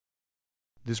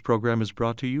This program is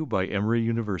brought to you by Emory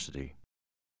University.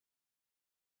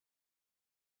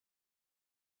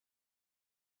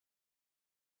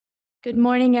 Good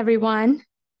morning, everyone.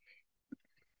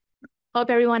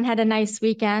 Hope everyone had a nice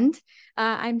weekend.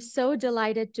 I'm so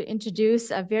delighted to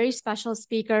introduce a very special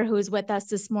speaker who is with us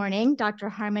this morning, Dr.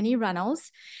 Harmony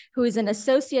Reynolds, who is an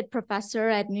associate professor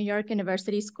at New York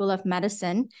University School of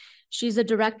Medicine. She's a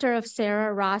director of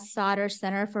Sarah Ross Sauter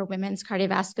Center for Women's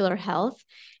Cardiovascular Health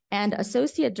and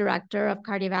associate director of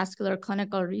Cardiovascular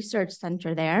Clinical Research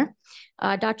Center there.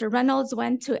 Dr. Reynolds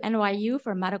went to NYU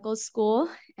for medical school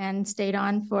and stayed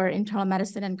on for internal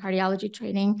medicine and cardiology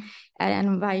training at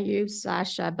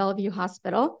NYU/Bellevue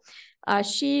Hospital.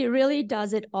 She really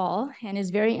does it all and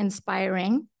is very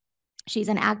inspiring. She's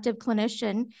an active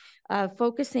clinician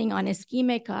focusing on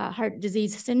ischemic heart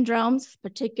disease syndromes,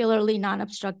 particularly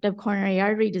non-obstructive coronary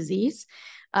artery disease.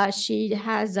 She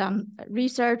has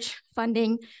research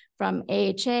funding from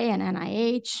AHA and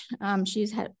NIH.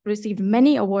 She's received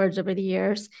many awards over the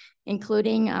years,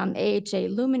 including AHA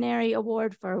Luminary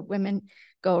Award for Women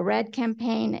Go Red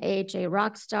campaign, AHA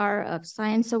Rockstar of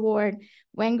Science Award,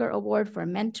 Wenger Award for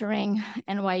Mentoring,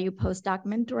 NYU Postdoc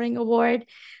Mentoring Award.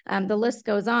 The list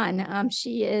goes on.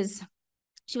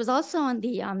 She was also on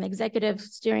the executive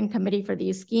steering committee for the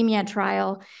ischemia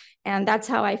trial. And that's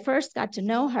how I first got to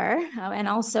know her. And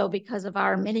also because of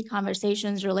our many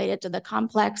conversations related to the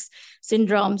complex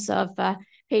syndromes of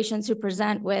patients who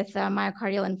present with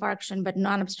myocardial infarction, but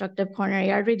non-obstructive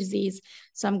coronary artery disease.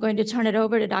 So I'm going to turn it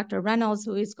over to Dr. Reynolds,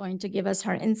 who is going to give us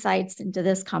her insights into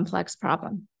this complex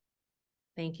problem.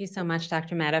 Thank you so much,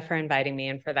 Dr. Mehta, for inviting me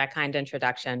and for that kind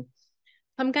introduction.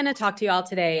 I'm going to talk to you all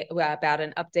today about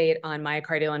an update on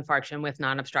myocardial infarction with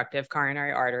non-obstructive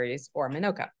coronary arteries, or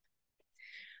MINCOA.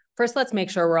 First, let's make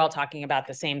sure we're all talking about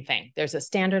the same thing. There's a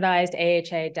standardized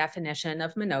AHA definition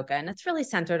of MINCOA, and it's really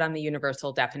centered on the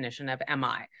universal definition of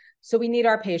MI. So we need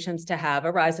our patients to have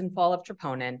a rise and fall of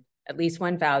troponin, at least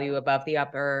one value above the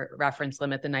upper reference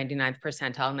limit, the 99th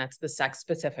percentile, and that's the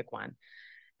sex-specific one.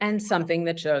 And something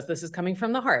that shows this is coming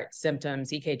from the heart,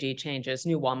 symptoms, EKG changes,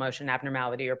 new wall motion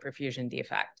abnormality, or perfusion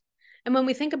defect. And when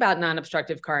we think about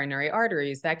non-obstructive coronary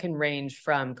arteries, that can range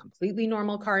from completely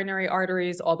normal coronary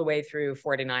arteries all the way through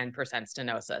 49%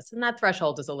 stenosis. And that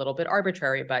threshold is a little bit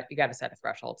arbitrary, but you got to set a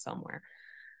threshold somewhere.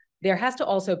 There has to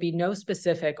also be no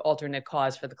specific alternate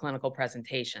cause for the clinical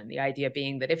presentation. The idea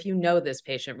being that if you know this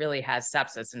patient really has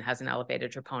sepsis and has an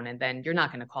elevated troponin, then you're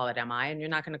not going to call it MI and you're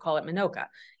not going to call it MINCOA.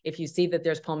 If you see that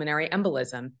there's pulmonary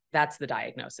embolism, that's the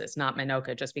diagnosis, not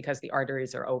MINCOA, just because the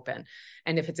arteries are open.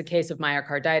 And if it's a case of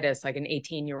myocarditis, like an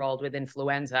 18-year-old with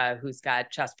influenza who's got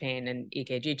chest pain and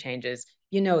EKG changes,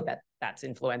 you know that that's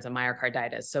influenza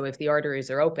myocarditis. So if the arteries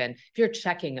are open, if you're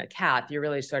checking a cath, you're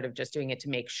really sort of just doing it to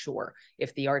make sure.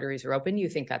 If the arteries are open, you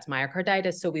think that's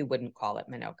myocarditis, so we wouldn't call it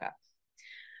MINCOA.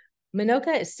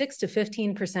 MINCOA is 6 to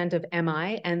 15% of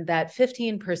MI, and that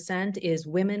 15% is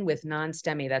women with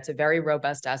non-STEMI. That's a very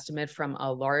robust estimate from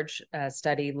a large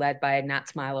study led by Nat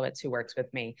Smilowitz, who works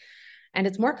with me. And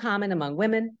it's more common among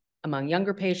women, among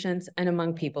younger patients, and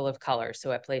among people of color.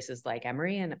 So at places like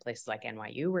Emory and at places like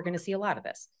NYU, we're going to see a lot of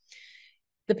this.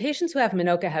 The patients who have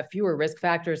MINCOA have fewer risk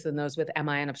factors than those with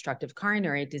MI and obstructive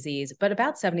coronary disease, but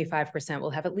about 75% will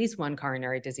have at least one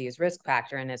coronary disease risk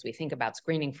factor. And as we think about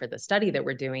screening for the study that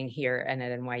we're doing here and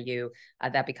at NYU,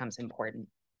 that becomes important.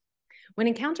 When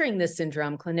encountering this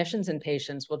syndrome, clinicians and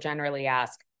patients will generally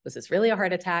ask, was this really a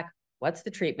heart attack? What's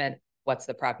the treatment? What's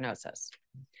the prognosis?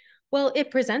 Well,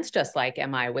 it presents just like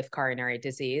MI with coronary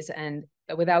disease. And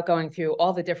without going through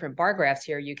all the different bar graphs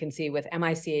here, you can see with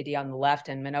MI-CAD on the left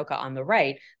and MINCOA on the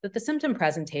right, that the symptom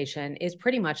presentation is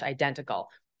pretty much identical.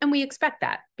 And we expect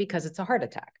that because it's a heart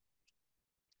attack.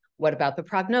 What about the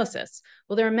prognosis?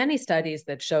 Well, there are many studies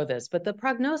that show this, but the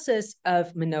prognosis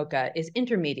of MINCOA is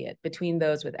intermediate between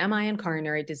those with MI and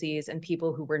coronary disease and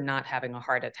people who were not having a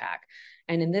heart attack.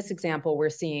 And in this example, we're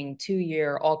seeing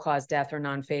 2-year all-cause death or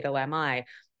non-fatal MI,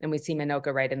 and we see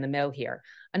MINCOA right in the middle here.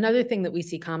 Another thing that we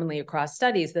see commonly across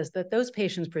studies is that those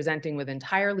patients presenting with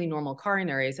entirely normal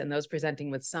coronaries and those presenting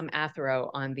with some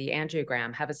athero on the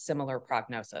angiogram have a similar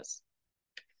prognosis.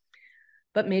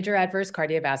 But major adverse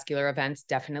cardiovascular events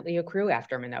definitely accrue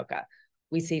after MINCOA.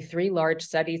 We see 3 large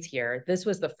studies here. This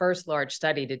was the first large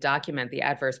study to document the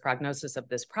adverse prognosis of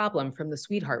this problem from the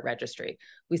Sweetheart Registry.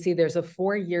 We see there's a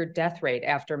 4-year death rate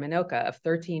after MINCOA of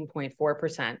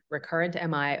 13.4%, recurrent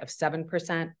MI of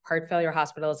 7%, heart failure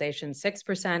hospitalization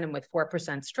 6%, and with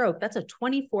 4% stroke, that's a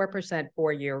 24%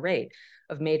 4-year rate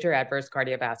of major adverse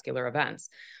cardiovascular events.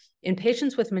 In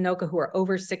patients with MINCOA who are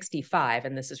over 65,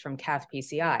 and this is from CAD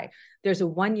PCI, there's a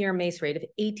 1-year MACE rate of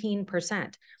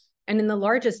 18%. And in the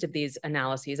largest of these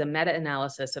analyses, a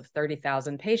meta-analysis of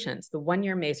 30,000 patients, the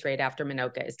one-year MACE rate after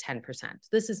MINOCA is 10%.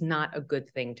 This is not a good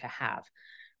thing to have.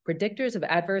 Predictors of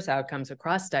adverse outcomes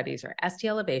across studies are ST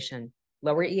elevation,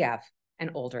 lower EF,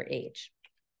 and older age.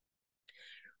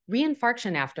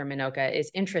 Reinfarction after MINOCA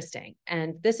is interesting.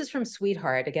 And this is from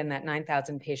Sweetheart, again, that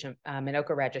 9,000 patient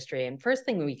MINOCA registry. And first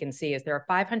thing we can see is there are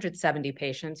 570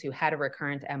 patients who had a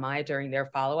recurrent MI during their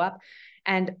follow-up,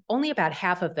 and only about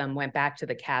half of them went back to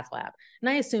the cath lab. And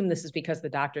I assume this is because the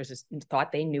doctors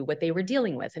thought they knew what they were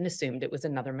dealing with and assumed it was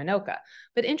another MINOCA.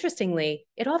 But interestingly,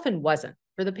 it often wasn't.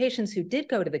 For the patients who did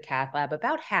go to the cath lab,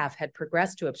 about half had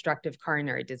progressed to obstructive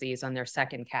coronary disease on their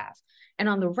second cath. And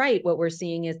on the right, what we're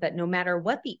seeing is that no matter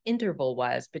what the interval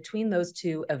was between those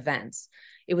two events,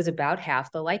 it was about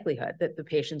half the likelihood that the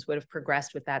patients would have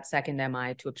progressed with that second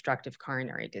MI to obstructive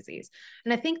coronary disease.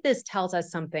 And I think this tells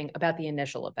us something about the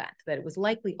initial event, that it was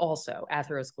likely also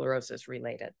atherosclerosis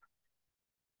related.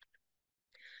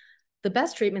 The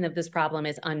best treatment of this problem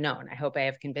is unknown. I hope I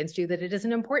have convinced you that it is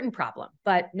an important problem,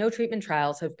 but no treatment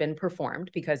trials have been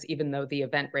performed because even though the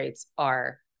event rates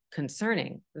are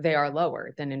concerning, they are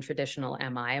lower than in traditional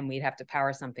MI, and we'd have to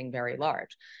power something very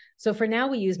large. So for now,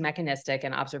 we use mechanistic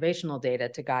and observational data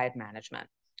to guide management.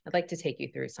 I'd like to take you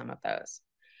through some of those.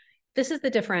 This is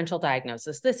the differential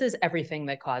diagnosis. This is everything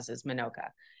that causes MINOCA.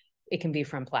 It can be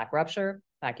from plaque rupture,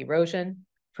 plaque erosion,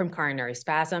 from coronary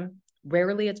spasm.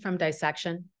 Rarely it's from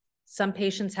dissection. Some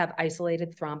patients have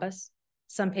isolated thrombus.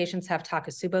 Some patients have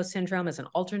Takotsubo syndrome as an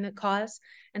alternate cause,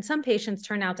 and some patients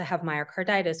turn out to have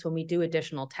myocarditis when we do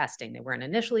additional testing. They weren't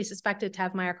initially suspected to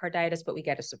have myocarditis, but we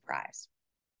get a surprise.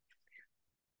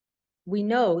 We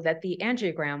know that the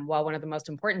angiogram, while one of the most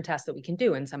important tests that we can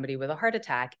do in somebody with a heart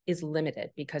attack, is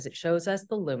limited because it shows us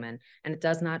the lumen and it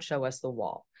does not show us the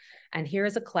wall. And here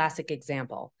is a classic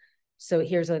example. So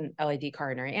here's an LED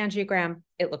coronary angiogram.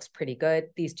 It looks pretty good.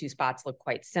 These two spots look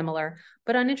quite similar,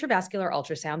 but on intravascular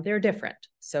ultrasound, they're different.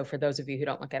 So for those of you who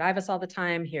don't look at IVUS all the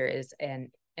time, here is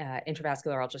an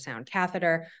intravascular ultrasound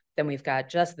catheter. Then we've got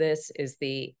just this is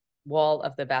the wall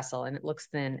of the vessel, and it looks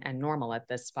thin and normal at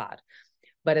this spot.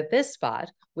 But at this spot,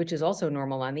 which is also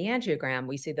normal on the angiogram,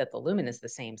 we see that the lumen is the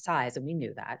same size, and we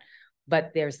knew that,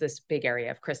 but there's this big area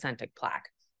of crescentic plaque.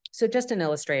 So just an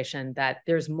illustration that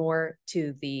there's more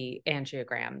to the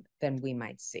angiogram than we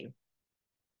might see.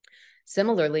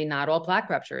 Similarly, not all plaque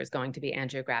rupture is going to be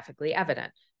angiographically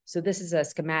evident. So this is a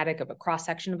schematic of a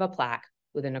cross-section of a plaque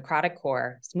with a necrotic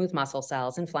core, smooth muscle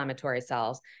cells, inflammatory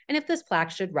cells. And if this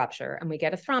plaque should rupture and we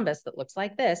get a thrombus that looks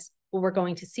like this, well, we're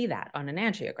going to see that on an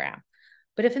angiogram.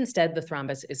 But if instead the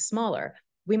thrombus is smaller,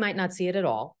 we might not see it at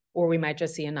all, or we might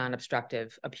just see a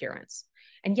non-obstructive appearance.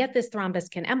 And yet this thrombus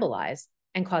can embolize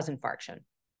and cause infarction.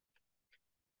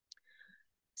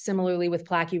 Similarly, with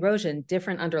plaque erosion,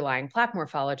 different underlying plaque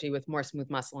morphology with more smooth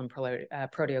muscle and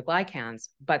proteoglycans,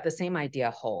 but the same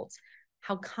idea holds.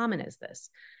 How common is this?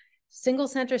 Single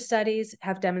center studies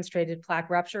have demonstrated plaque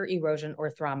rupture, erosion,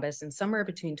 or thrombus in somewhere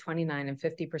between 29 and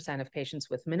 50% of patients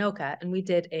with MINOCA, and we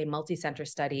did a multi-center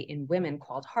study in women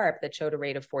called HARP that showed a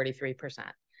rate of 43%.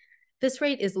 This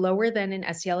rate is lower than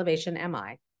in ST elevation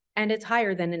MI, and it's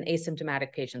higher than in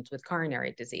asymptomatic patients with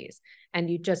coronary disease. And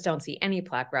you just don't see any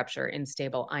plaque rupture in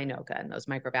stable INOCA in those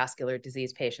microvascular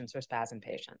disease patients or spasm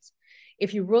patients.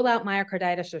 If you rule out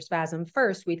myocarditis or spasm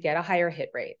first, we'd get a higher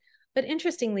hit rate. But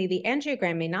interestingly, the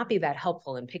angiogram may not be that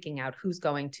helpful in picking out who's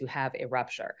going to have a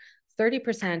rupture.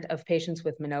 30% of patients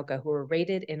with MINOCA who were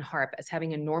rated in HARP as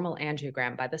having a normal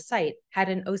angiogram by the site had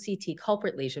an OCT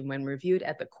culprit lesion when reviewed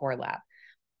at the core lab.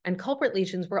 And culprit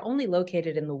lesions were only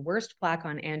located in the worst plaque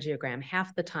on angiogram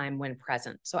half the time when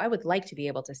present. So I would like to be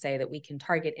able to say that we can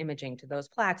target imaging to those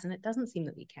plaques, and it doesn't seem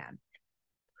that we can.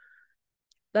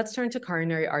 Let's turn to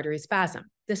coronary artery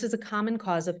spasm. This is a common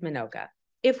cause of MINOCA.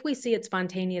 If we see it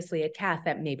spontaneously at cath,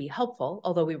 that may be helpful,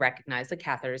 although we recognize that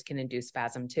catheters can induce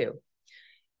spasm too.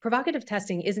 Provocative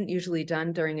testing isn't usually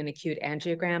done during an acute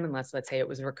angiogram unless, let's say, it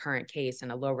was a recurrent case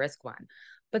and a low-risk one.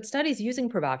 But studies using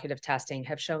provocative testing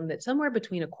have shown that somewhere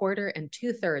between 1/4 and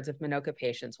 2/3 of MINOCA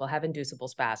patients will have inducible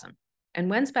spasm. And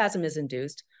when spasm is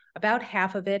induced, about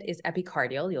half of it is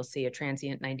epicardial. You'll see a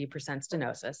transient 90%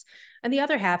 stenosis. And the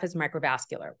other half is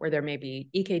microvascular, where there may be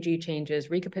EKG changes,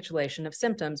 recapitulation of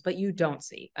symptoms, but you don't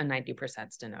see a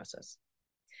 90% stenosis.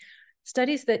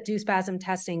 Studies that do spasm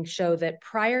testing show that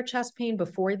prior chest pain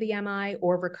before the MI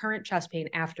or recurrent chest pain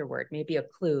afterward may be a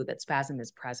clue that spasm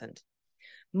is present.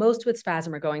 Most with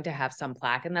spasm are going to have some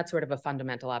plaque, and that's sort of a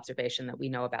fundamental observation that we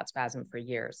know about spasm for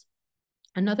years.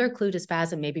 Another clue to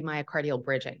spasm may be myocardial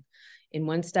bridging. In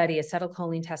one study,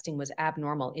 acetylcholine testing was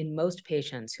abnormal in most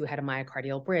patients who had a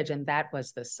myocardial bridge, and that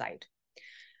was the site.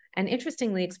 And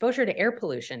interestingly, exposure to air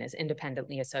pollution is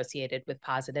independently associated with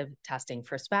positive testing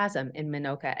for spasm in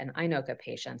MINCOA and INOCA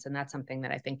patients, and that's something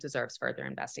that I think deserves further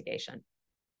investigation.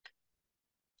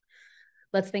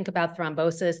 Let's think about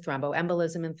thrombosis,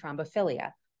 thromboembolism, and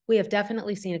thrombophilia. We have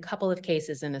definitely seen a couple of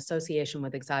cases in association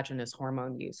with exogenous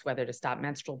hormone use, whether to stop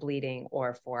menstrual bleeding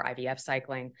or for IVF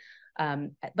cycling.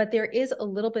 But there is a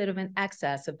little bit of an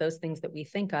excess of those things that we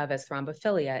think of as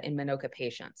thrombophilia in MINCOA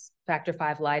patients. Factor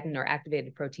V Leiden or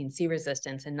activated protein C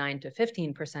resistance in 9 to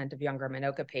 15% of younger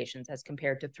MINCOA patients as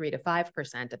compared to 3 to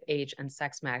 5% of age and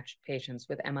sex matched patients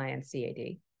with MI and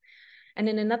CAD. And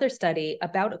in another study,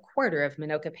 about a quarter of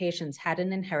MINCOA patients had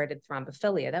an inherited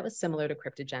thrombophilia that was similar to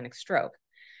cryptogenic stroke.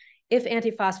 If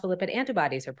antiphospholipid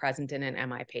antibodies are present in an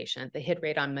MI patient, the hit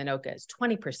rate on MINCOA is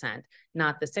 20%,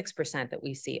 not the 6% that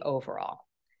we see overall.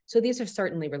 So these are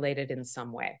certainly related in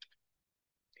some way.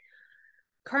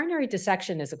 Coronary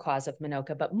dissection is a cause of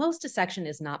MINCOA, but most dissection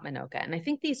is not MINCOA. And I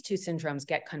think these two syndromes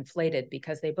get conflated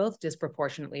because they both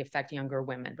disproportionately affect younger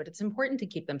women, but it's important to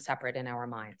keep them separate in our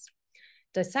minds.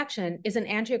 Dissection is an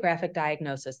angiographic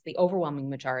diagnosis the overwhelming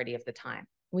majority of the time.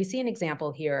 We see an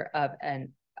example here of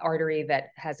an artery that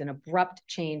has an abrupt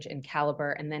change in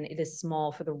caliber, and then it is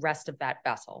small for the rest of that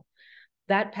vessel.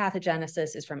 That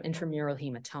pathogenesis is from intramural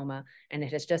hematoma, and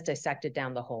it has just dissected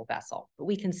down the whole vessel. But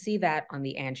we can see that on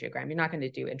the angiogram. You're not going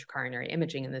to do intracoronary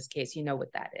imaging in this case. You know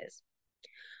what that is.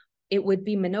 It would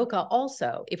be MINCOA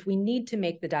also if we need to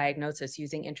make the diagnosis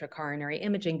using intracoronary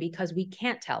imaging because we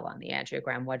can't tell on the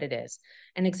angiogram what it is.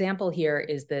 An example here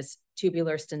is this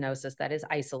tubular stenosis that is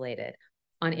isolated.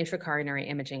 On intracoronary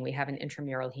imaging, we have an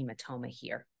intramural hematoma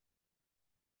here.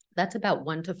 That's about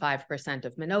 1 to 5%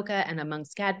 of MINCOA, and among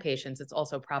CAD patients, it's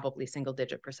also probably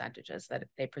single-digit percentages that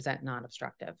they present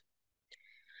non-obstructive.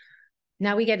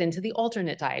 Now we get into the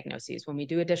alternate diagnoses. When we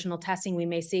do additional testing, we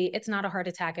may see it's not a heart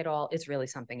attack at all, it's really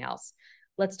something else.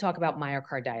 Let's talk about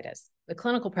myocarditis. The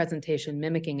clinical presentation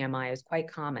mimicking MI is quite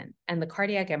common, and the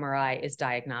cardiac MRI is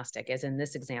diagnostic, as in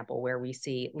this example, where we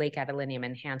see late gadolinium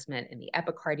enhancement in the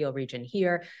epicardial region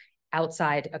here.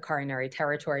 Outside a coronary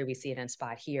territory, we see it in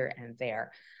spot here and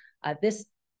there. This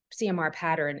CMR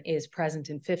pattern is present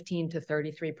in 15 to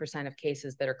 33% of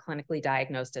cases that are clinically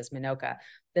diagnosed as MINCOA.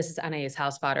 This is Anais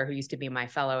Hausvater, who used to be my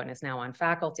fellow and is now on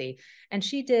faculty. And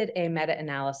she did a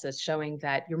meta-analysis showing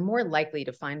that you're more likely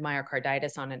to find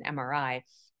myocarditis on an MRI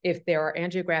if there are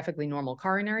angiographically normal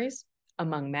coronaries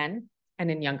among men and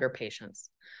in younger patients.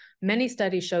 Many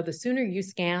studies show the sooner you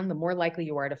scan, the more likely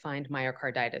you are to find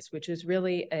myocarditis, which is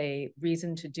really a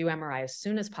reason to do MRI as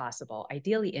soon as possible,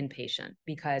 ideally inpatient,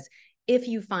 because if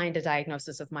you find a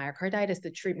diagnosis of myocarditis,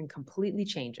 the treatment completely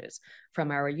changes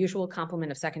from our usual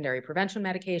complement of secondary prevention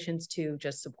medications to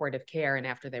just supportive care, and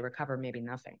after they recover, maybe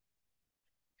nothing.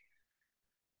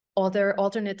 Other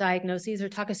alternate diagnoses are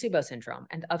Takotsubo syndrome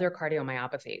and other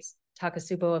cardiomyopathies.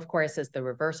 Takotsubo, of course, is the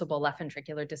reversible left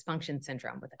ventricular dysfunction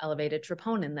syndrome with elevated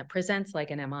troponin that presents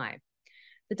like an MI.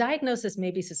 The diagnosis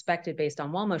may be suspected based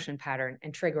on wall motion pattern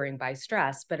and triggering by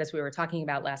stress, but as we were talking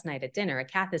about last night at dinner, a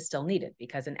cath is still needed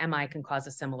because an MI can cause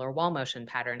a similar wall motion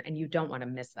pattern, and you don't want to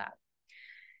miss that.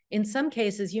 In some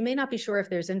cases, you may not be sure if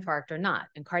there's infarct or not,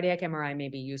 and cardiac MRI may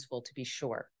be useful to be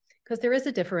sure, because there is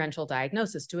a differential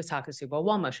diagnosis to a Takotsubo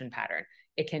wall motion pattern.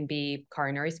 It can be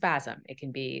coronary spasm. It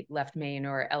can be left main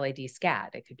or LAD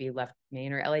SCAD. It could be left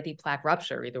main or LAD plaque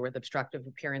rupture, either with obstructive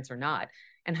appearance or not.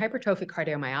 And hypertrophic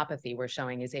cardiomyopathy we're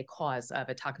showing is a cause of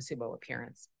a Takotsubo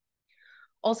appearance.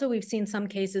 Also, we've seen some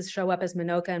cases show up as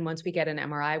MINCOA, and once we get an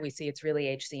MRI, we see it's really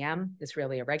HCM. It's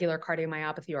really a regular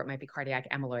cardiomyopathy, or it might be cardiac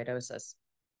amyloidosis.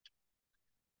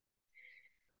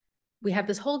 We have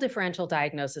this whole differential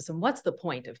diagnosis, and what's the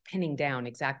point of pinning down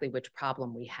exactly which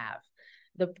problem we have?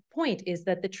 The point is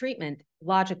that the treatment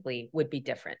logically would be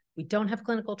different. We don't have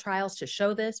clinical trials to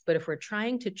show this, but if we're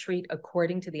trying to treat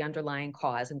according to the underlying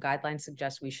cause, and guidelines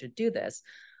suggest we should do this,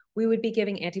 we would be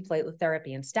giving antiplatelet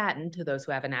therapy and statin to those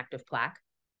who have an active plaque,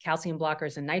 calcium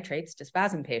blockers and nitrates to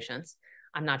spasm patients.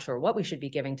 I'm not sure what we should be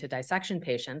giving to dissection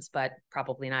patients, but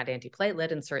probably not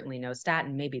antiplatelet and certainly no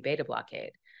statin, maybe beta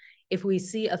blockade. If we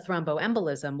see a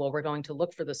thromboembolism, well, we're going to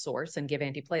look for the source and give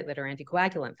antiplatelet or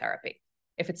anticoagulant therapy.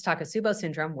 If it's Takotsubo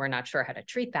syndrome, we're not sure how to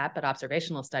treat that, but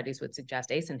observational studies would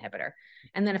suggest ACE inhibitor.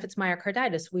 And then if it's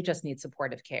myocarditis, we just need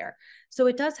supportive care. So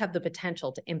it does have the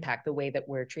potential to impact the way that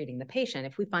we're treating the patient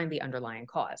if we find the underlying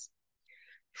cause.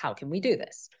 How can we do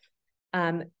this?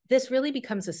 This really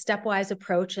becomes a stepwise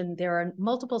approach, and there are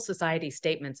multiple society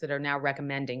statements that are now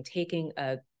recommending taking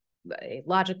a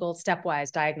logical,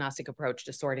 stepwise diagnostic approach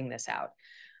to sorting this out.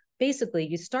 Basically,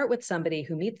 you start with somebody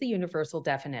who meets the universal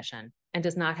definition and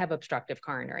does not have obstructive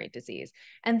coronary disease.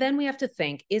 And then we have to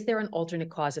think, is there an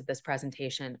alternate cause of this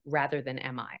presentation rather than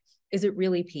MI? Is it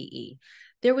really PE?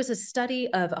 There was a study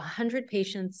of 100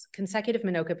 patients, consecutive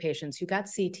MINCOA patients, who got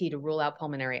CT to rule out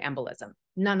pulmonary embolism.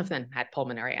 None of them had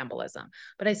pulmonary embolism,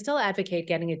 but I still advocate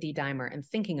getting a D-dimer and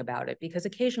thinking about it because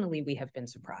occasionally we have been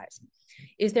surprised.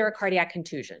 Is there a cardiac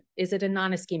contusion? Is it a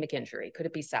non-ischemic injury? Could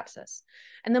it be sepsis?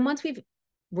 And then once we've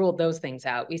ruled those things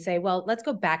out, we say, well, let's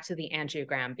go back to the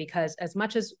angiogram, because as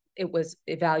much as it was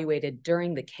evaluated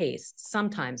during the case,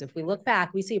 sometimes if we look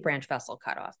back, we see a branch vessel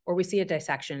cutoff, or we see a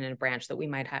dissection in a branch that we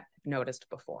might have noticed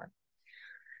before.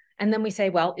 And then we say,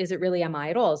 well, is it really MI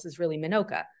at all? Is this really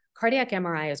MINCOA? Cardiac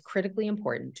MRI is critically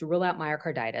important to rule out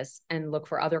myocarditis and look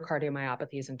for other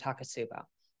cardiomyopathies in Takotsubo.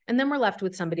 And then we're left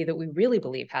with somebody that we really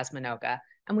believe has MINCOA,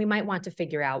 and we might want to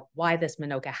figure out why this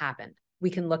MINCOA happened. We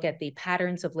can look at the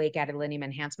patterns of late gadolinium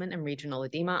enhancement and regional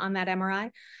edema on that MRI.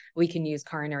 We can use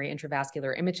coronary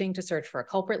intravascular imaging to search for a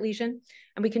culprit lesion,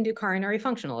 and we can do coronary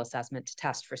functional assessment to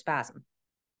test for spasm.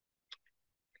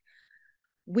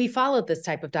 We followed this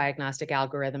type of diagnostic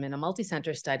algorithm in a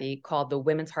multi-center study called the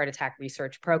Women's Heart Attack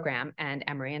Research Program, and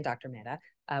Emory and Dr. Mehta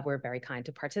were very kind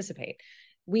to participate.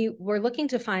 We were looking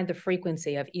to find the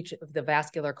frequency of each of the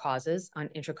vascular causes on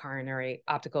intracoronary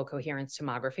optical coherence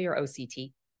tomography, or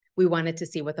OCT. We wanted to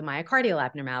see what the myocardial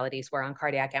abnormalities were on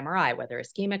cardiac MRI, whether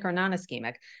ischemic or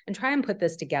non-ischemic, and try and put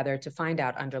this together to find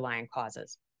out underlying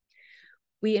causes.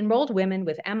 We enrolled women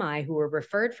with MI who were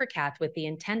referred for cath with the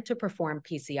intent to perform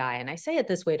PCI. And I say it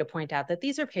this way to point out that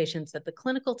these are patients that the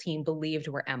clinical team believed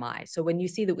were MI. So when you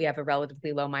see that we have a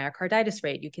relatively low myocarditis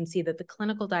rate, you can see that the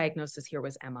clinical diagnosis here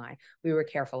was MI. We were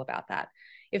careful about that.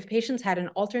 If patients had an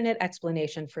alternate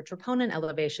explanation for troponin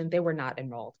elevation, they were not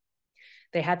enrolled.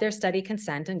 They had their study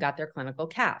consent and got their clinical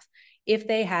cath. If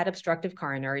they had obstructive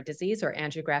coronary disease or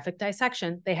angiographic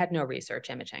dissection, they had no research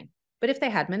imaging. But if they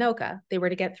had MINCOA, they were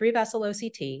to get 3-vessel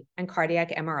OCT and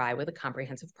cardiac MRI with a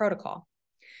comprehensive protocol.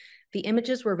 The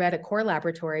images were read at core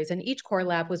laboratories, and each core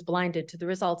lab was blinded to the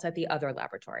results at the other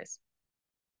laboratories.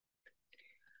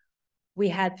 We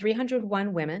had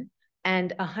 301 women,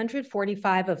 and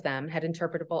 145 of them had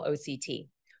interpretable OCT.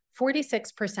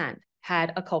 46%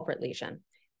 had a culprit lesion.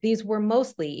 These were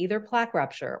mostly either plaque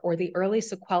rupture or the early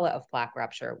sequela of plaque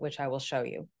rupture, which I will show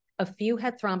you. A few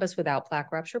had thrombus without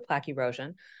plaque rupture, plaque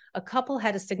erosion. A couple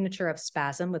had a signature of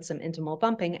spasm with some intimal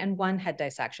bumping, and one had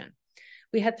dissection.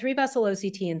 We had 3-vessel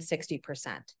OCT in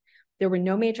 60%. There were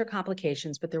no major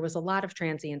complications, but there was a lot of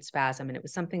transient spasm, and it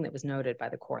was something that was noted by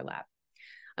the core lab.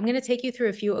 I'm going to take you through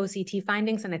a few OCT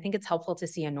findings, and I think it's helpful to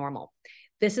see a normal.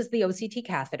 This is the OCT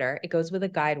catheter. It goes with a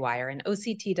guide wire, and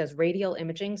OCT does radial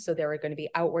imaging, so there are going to be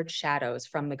outward shadows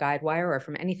from the guide wire or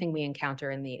from anything we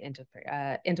encounter in the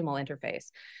intimal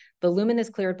interface. The lumen is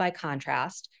cleared by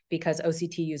contrast because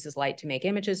OCT uses light to make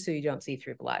images, so you don't see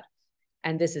through blood.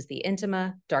 And this is the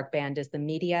intima, dark band is the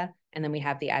media, and then we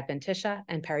have the adventitia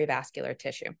and perivascular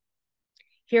tissue.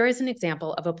 Here is an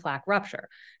example of a plaque rupture,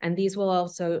 and these will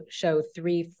also show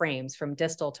 3 frames from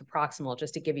distal to proximal,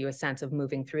 just to give you a sense of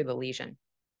moving through the lesion.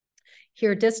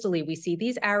 Here distally, we see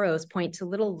these arrows point to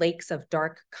little lakes of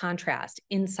dark contrast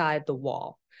inside the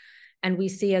wall. And we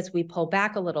see as we pull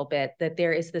back a little bit that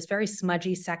there is this very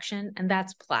smudgy section, and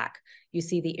that's plaque. You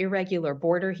see the irregular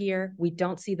border here. We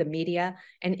don't see the media.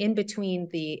 And in between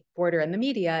the border and the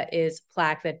media is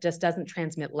plaque that just doesn't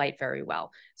transmit light very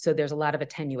well. So there's a lot of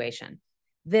attenuation.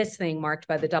 This thing marked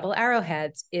by the double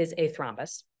arrowheads is a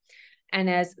thrombus. And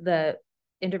as the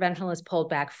interventionalist pulled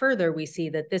back further, we see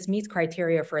that this meets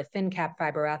criteria for a thin cap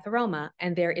fibroatheroma,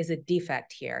 and there is a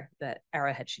defect here. The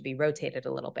arrowhead should be rotated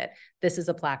a little bit. This is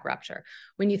a plaque rupture.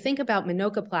 When you think about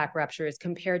MINCOA plaque ruptures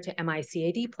compared to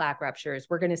MI-CAD plaque ruptures,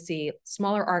 we're going to see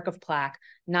smaller arc of plaque,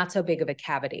 not so big of a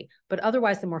cavity, but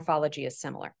otherwise the morphology is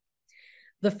similar.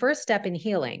 The first step in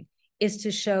healing is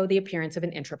to show the appearance of an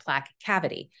intraplaque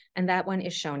cavity, and that one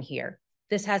is shown here.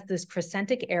 This has this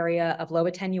crescentic area of low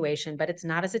attenuation, but it's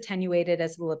not as attenuated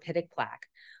as the lipidic plaque.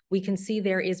 We can see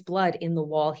there is blood in the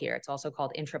wall here. It's also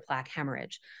called intraplaque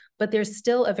hemorrhage, but there's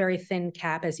still a very thin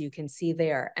cap, as you can see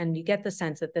there, and you get the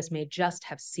sense that this may just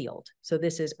have sealed. So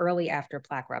this is early after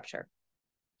plaque rupture.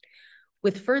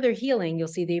 With further healing, you'll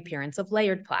see the appearance of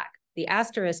layered plaque. The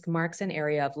asterisk marks an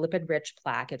area of lipid-rich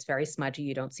plaque. It's very smudgy.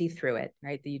 You don't see through it,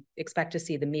 right? You expect to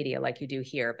see the media like you do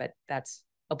here, but that's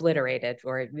obliterated,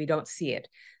 or we don't see it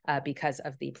because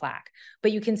of the plaque.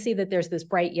 But you can see that there's this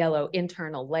bright yellow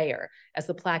internal layer as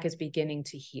the plaque is beginning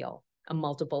to heal, a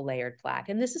multiple layered plaque.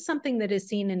 And this is something that is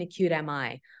seen in acute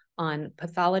MI on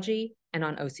pathology and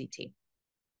on OCT.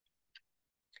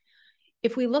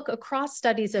 If we look across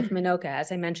studies of MINCOA,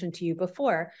 as I mentioned to you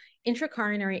before,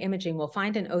 intracoronary imaging will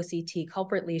find an OCT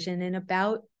culprit lesion in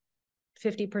about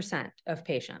 50% of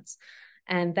patients.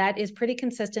 And that is pretty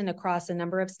consistent across a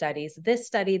number of studies. This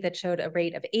study that showed a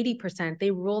rate of 80%,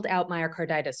 they ruled out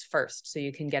myocarditis first, so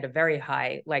you can get a very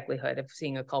high likelihood of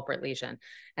seeing a culprit lesion.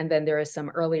 And then there is some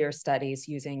earlier studies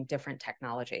using different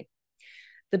technology.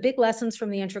 The big lessons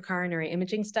from the intracoronary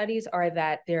imaging studies are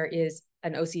that there is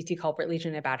an OCT culprit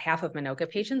lesion in about half of MINCOA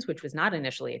patients, which was not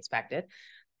initially expected,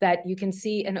 that you can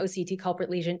see an OCT culprit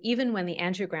lesion even when the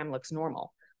angiogram looks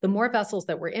normal. The more vessels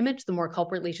that were imaged, the more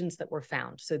culprit lesions that were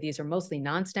found. So these are mostly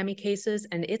non-STEMI cases,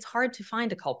 and it's hard to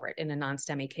find a culprit in a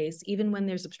non-STEMI case. Even when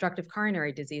there's obstructive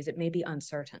coronary disease, it may be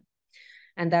uncertain.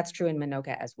 And that's true in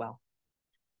MINCOA as well.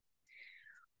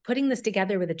 Putting this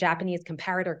together with a Japanese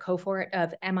comparator cohort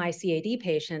of MI-CAD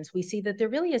patients, we see that there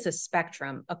really is a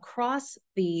spectrum across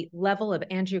the level of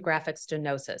angiographic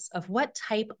stenosis of what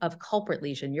type of culprit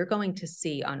lesion you're going to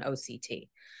see on OCT.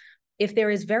 If there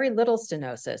is very little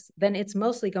stenosis, then it's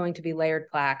mostly going to be layered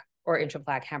plaque or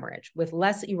intraplaque hemorrhage with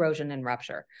less erosion and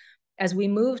rupture. As we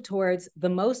move towards the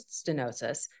most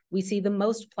stenosis, we see the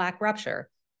most plaque rupture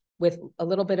with a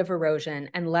little bit of erosion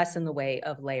and less in the way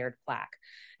of layered plaque.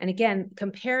 And again,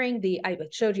 comparing I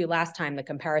showed you last time the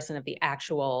comparison of the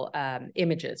actual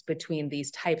images between these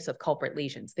types of culprit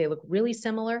lesions. They look really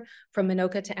similar from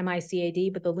MINCOA to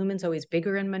MI-CAD, but the lumen's always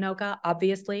bigger in MINCOA,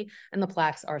 obviously, and the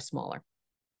plaques are smaller.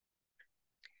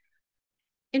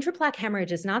 Intraplaque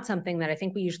hemorrhage is not something that I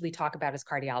think we usually talk about as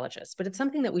cardiologists, but it's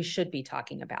something that we should be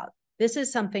talking about. This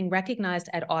is something recognized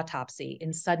at autopsy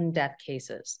in sudden death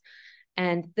cases.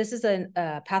 And this is a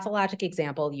pathologic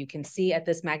example. You can see at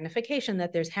this magnification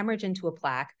that there's hemorrhage into a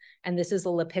plaque, and this is a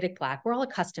lipidic plaque. We're all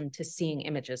accustomed to seeing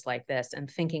images like this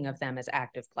and thinking of them as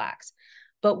active plaques.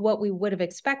 But what we would have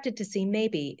expected to see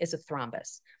maybe is a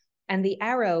thrombus. And the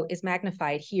arrow is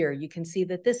magnified here. You can see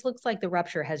that this looks like the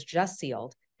rupture has just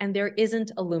sealed, and there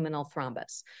isn't a luminal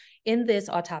thrombus. In this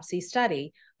autopsy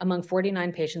study, among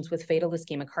 49 patients with fatal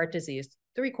ischemic heart disease,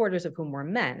 3/4 of whom were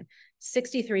men,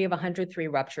 63 of 103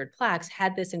 ruptured plaques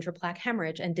had this intraplaque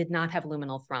hemorrhage and did not have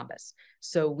luminal thrombus.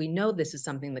 So we know this is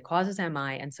something that causes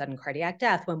MI and sudden cardiac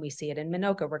death. When we see it in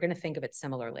MINCOA, we're going to think of it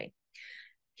similarly.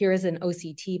 Here is an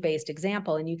OCT-based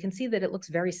example, and you can see that it looks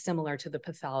very similar to the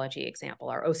pathology example.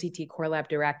 Our OCT core lab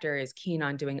director is keen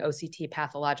on doing OCT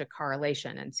pathologic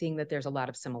correlation and seeing that there's a lot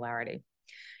of similarity.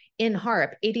 In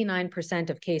HARP, 89%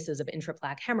 of cases of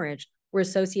intraplaque hemorrhage were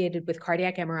associated with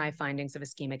cardiac MRI findings of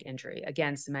ischemic injury,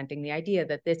 again, cementing the idea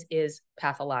that this is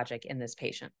pathologic in this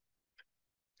patient.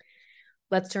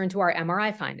 Let's turn to our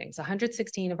MRI findings.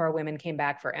 116 of our women came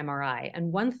back for MRI,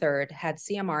 and 1/3 had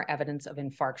CMR evidence of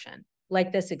infarction.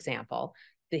 Like this example,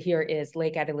 here is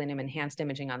late gadolinium enhanced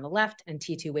imaging on the left and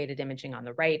T2 weighted imaging on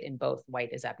the right. In both,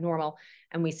 white is abnormal.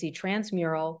 And we see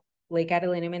transmural late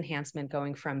gadolinium enhancement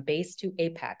going from base to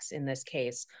apex in this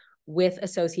case, with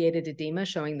associated edema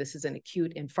showing this is an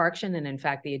acute infarction. And in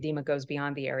fact, the edema goes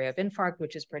beyond the area of infarct,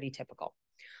 which is pretty typical.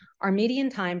 Our median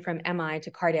time from MI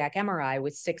to cardiac MRI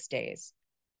was 6 days.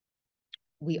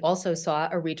 We also saw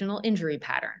a regional injury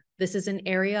pattern. This is an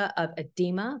area of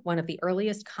edema, one of the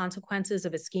earliest consequences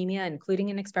of ischemia, including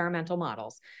in experimental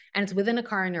models. And it's within a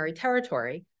coronary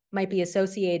territory, might be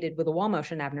associated with a wall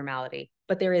motion abnormality,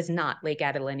 but there is not late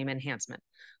gadolinium enhancement.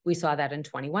 We saw that in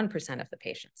 21% of the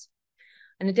patients.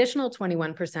 An additional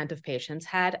 21% of patients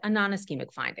had a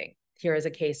non-ischemic finding. Here is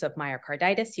a case of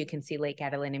myocarditis. You can see late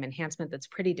gadolinium enhancement that's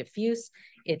pretty diffuse.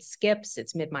 It skips,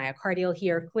 it's mid-myocardial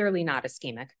here, clearly not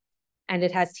ischemic. And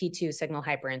it has T2 signal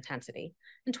hyperintensity,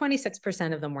 and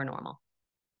 26% of them were normal.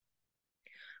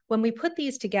 When we put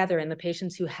these together in the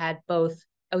patients who had both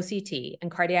OCT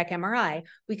and cardiac MRI,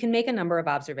 we can make a number of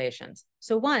observations.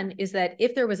 So one is that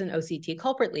if there was an OCT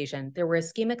culprit lesion, there were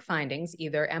ischemic findings,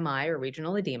 either MI or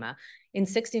regional edema, in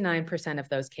 69% of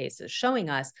those cases, showing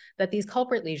us that these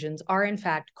culprit lesions are in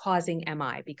fact causing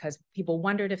MI because people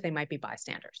wondered if they might be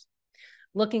bystanders.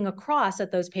 Looking across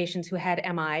at those patients who had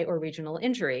MI or regional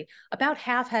injury, about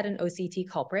half had an OCT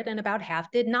culprit and about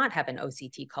half did not have an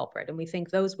OCT culprit. And we think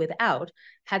those without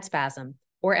had spasm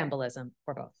or embolism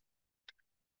or both.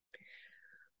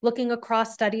 Looking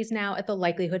across studies now at the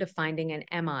likelihood of finding an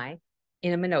MI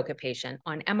in a MINCOA patient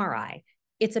on MRI,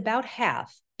 it's about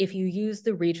half if you use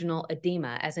the regional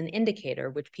edema as an indicator,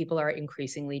 which people are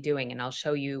increasingly doing. And I'll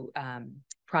show you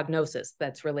prognosis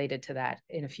that's related to that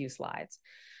in a few slides.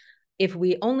 If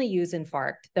we only use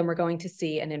infarct, then we're going to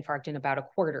see an infarct in about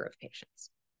 1/4 of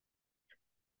patients.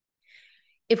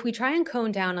 If we try and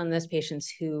cone down on those patients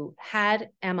who had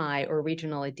MI or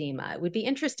regional edema, it would be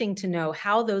interesting to know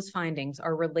how those findings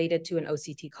are related to an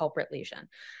OCT culprit lesion.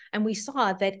 And we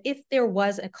saw that if there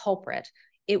was a culprit,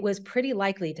 it was pretty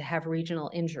likely to have regional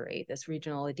injury, this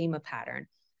regional edema pattern,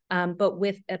 but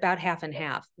with about half and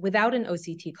half. Without an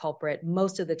OCT culprit,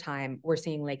 most of the time, we're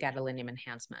seeing late gadolinium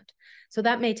enhancement. So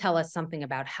that may tell us something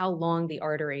about how long the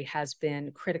artery has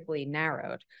been critically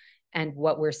narrowed and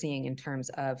what we're seeing in terms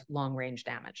of long-range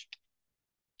damage.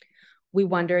 We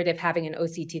wondered if having an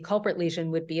OCT culprit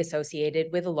lesion would be associated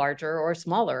with a larger or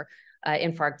smaller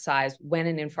infarct size when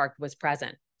an infarct was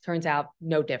present. Turns out,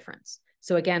 no difference.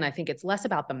 So again, I think it's less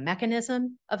about the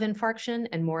mechanism of infarction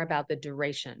and more about the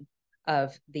duration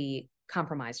of the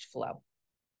compromised flow.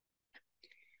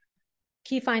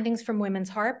 Key findings from women's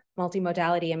heart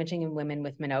multimodality imaging in women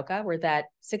with MINCOA were that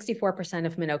 64%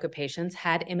 of MINCOA patients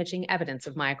had imaging evidence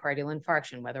of myocardial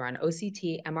infarction, whether on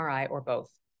OCT, MRI, or both.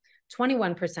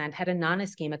 21% had a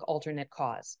non-ischemic alternate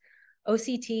cause.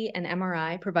 OCT and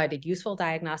MRI provided useful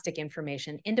diagnostic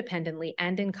information independently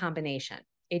and in combination,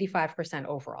 85%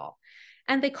 overall.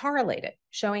 And they correlated,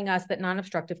 showing us that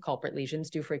non-obstructive culprit lesions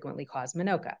do frequently cause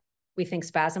MINCOA. We think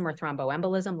spasm or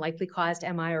thromboembolism likely caused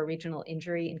MI or regional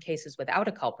injury in cases without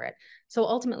a culprit. So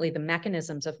ultimately, the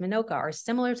mechanisms of MINCOA are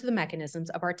similar to the mechanisms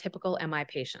of our typical MI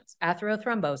patients,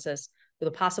 atherothrombosis with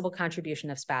a possible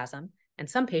contribution of spasm, and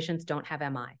some patients don't have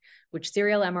MI, which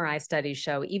serial MRI studies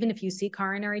show even if you see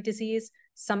coronary disease,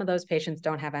 some of those patients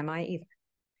don't have MI either.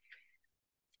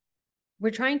 We're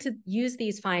trying to use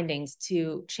these findings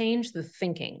to change the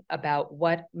thinking about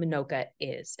what MINCOA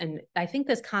is. And I think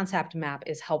this concept map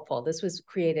is helpful. This was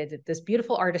created, this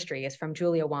beautiful artistry is from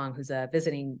Julia Wong, who's a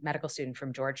visiting medical student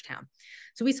from Georgetown.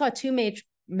 So we saw two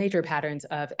major patterns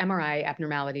of MRI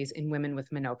abnormalities in women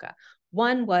with MINCOA.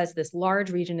 One was this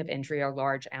large region of injury or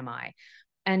large MI.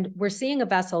 And we're seeing a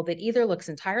vessel that either looks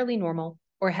entirely normal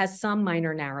or has some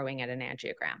minor narrowing at an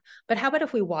angiogram. But how about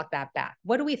if we walk that back?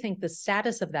 What do we think the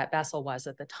status of that vessel was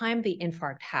at the time the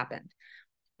infarct happened?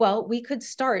 Well, we could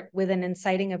start with an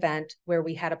inciting event where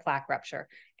we had a plaque rupture.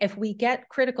 If we get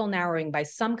critical narrowing by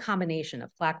some combination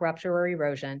of plaque rupture or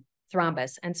erosion,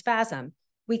 thrombus, and spasm,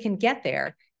 we can get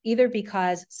there either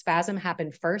because spasm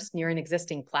happened first near an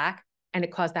existing plaque and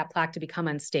it caused that plaque to become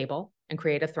unstable and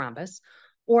create a thrombus,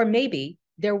 or maybe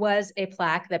there was a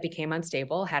plaque that became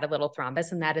unstable, had a little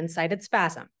thrombus, and that incited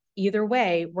spasm. Either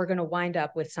way, we're going to wind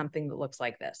up with something that looks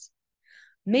like this.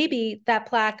 Maybe that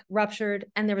plaque ruptured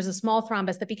and there was a small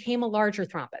thrombus that became a larger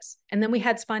thrombus. And then we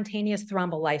had spontaneous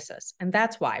thrombolysis. And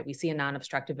that's why we see a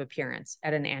non-obstructive appearance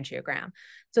at an angiogram.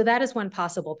 So that is one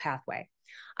possible pathway.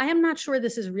 I am not sure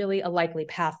this is really a likely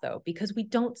path, though, because we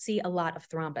don't see a lot of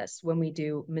thrombus when we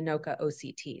do MINCOA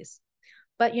OCTs.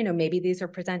 But, you know, maybe these are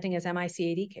presenting as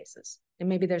MI-CAD cases, and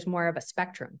maybe there's more of a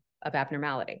spectrum of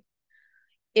abnormality.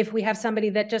 If we have somebody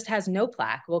that just has no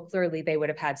plaque, well, clearly they would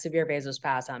have had severe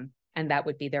vasospasm, and that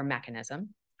would be their mechanism,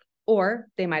 or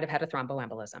they might have had a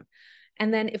thromboembolism.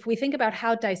 And then if we think about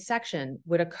how dissection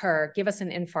would occur, give us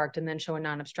an infarct and then show a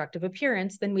non-obstructive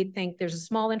appearance, then we'd think there's a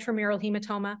small intramural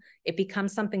hematoma, it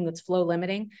becomes something that's flow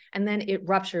limiting, and then it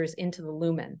ruptures into the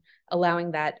lumen,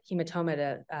 allowing that hematoma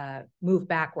to move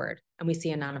backward, and we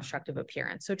see a non-obstructive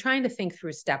appearance. So trying to think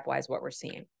through stepwise what we're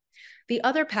seeing. The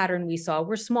other pattern we saw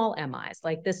were small MIs,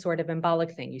 like this sort of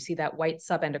embolic thing. You see that white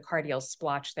subendocardial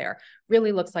splotch there.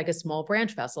 Really looks like a small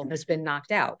branch vessel has been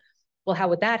knocked out. Well, how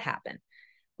would that happen?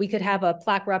 We could have a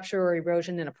plaque rupture or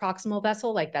erosion in a proximal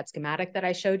vessel, like that schematic that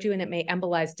I showed you, and it may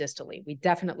embolize distally. We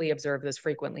definitely observe this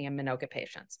frequently in MINCOA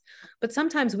patients. But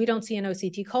sometimes we don't see an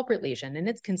OCT culprit lesion, and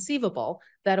it's conceivable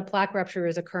that a plaque rupture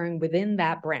is occurring within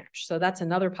that branch. So that's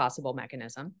another possible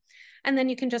mechanism. And then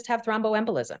you can just have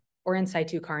thromboembolism or in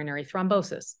situ coronary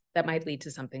thrombosis that might lead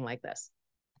to something like this.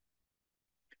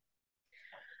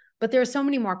 But there are so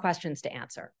many more questions to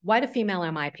answer. Why do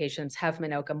female MI patients have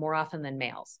MINCOA more often than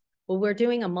males? Well, we're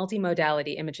doing a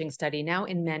multimodality imaging study now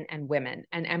in men and women,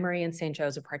 and Emory and St.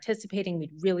 Joe's are participating.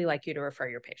 We'd really like you to refer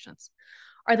your patients.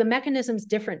 Are the mechanisms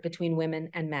different between women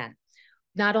and men?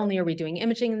 Not only are we doing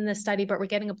imaging in this study, but we're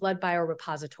getting a blood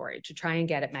biorepository to try and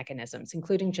get at mechanisms,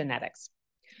 including genetics.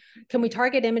 Can we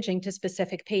target imaging to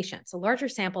specific patients? A larger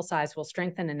sample size will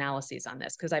strengthen analyses on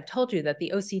this, because I've told you that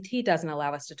the OCT doesn't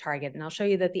allow us to target, and I'll show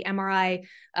you that the MRI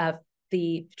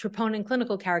the troponin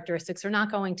clinical characteristics are not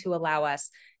going to allow us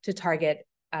to target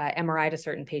MRI to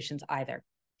certain patients either.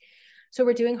 So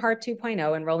we're doing HEART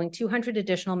 2.0, enrolling 200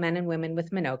 additional men and women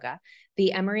with MINCOA.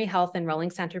 The Emory Health Enrolling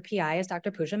Center PI is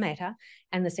Dr. Pooja Mehta,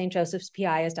 and the St. Joseph's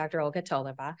PI is Dr. Olga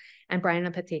Toleva, and Brian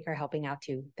and Patik are helping out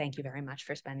too. Thank you very much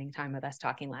for spending time with us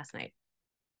talking last night.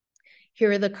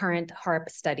 Here are the current HARP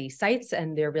study sites,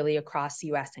 and they're really across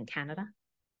US and Canada.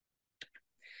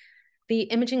 The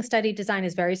imaging study design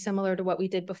is very similar to what we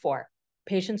did before.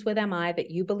 Patients with MI that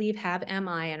you believe have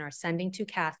MI and are sending to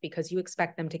cath because you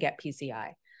expect them to get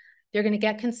PCI. They're going to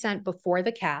get consent before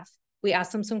the cath. We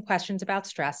ask them some questions about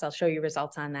stress. I'll show you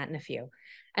results on that in a few.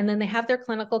 And then they have their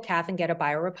clinical cath and get a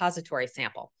biorepository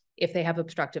sample. If they have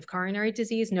obstructive coronary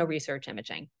disease, no research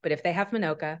imaging. But if they have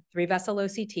MINCOA, 3-vessel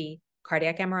OCT,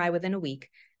 cardiac MRI within a week,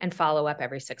 and follow-up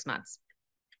every 6 months.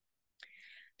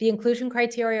 The inclusion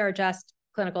criteria are just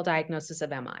clinical diagnosis of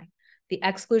MI. The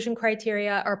exclusion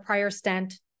criteria are prior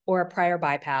stent or a prior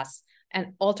bypass,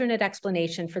 an alternate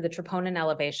explanation for the troponin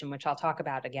elevation, which I'll talk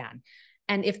about again.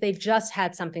 And if they just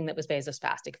had something that was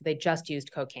vasospastic, if they just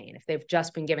used cocaine, if they've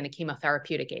just been given a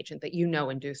chemotherapeutic agent that you know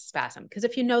induced spasm, because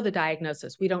if you know the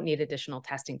diagnosis, we don't need additional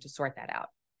testing to sort that out.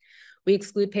 We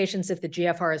exclude patients if the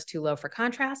GFR is too low for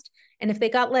contrast, and if they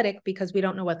got lytic because we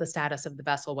don't know what the status of the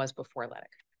vessel was before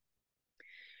lytic.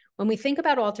 When we think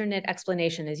about alternate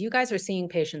explanation, as you guys are seeing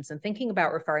patients and thinking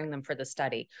about referring them for the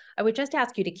study, I would just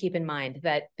ask you to keep in mind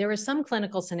that there are some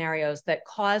clinical scenarios that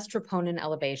cause troponin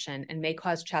elevation and may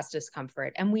cause chest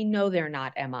discomfort, and we know they're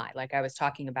not MI, like I was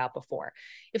talking about before.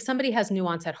 If somebody has new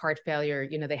onset heart failure,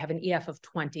 they have an EF of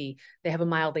 20, they have a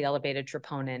mildly elevated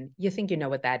troponin, you think you know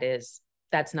what that is.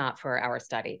 That's not for our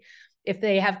study. If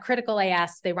they have critical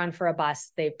AS, they run for a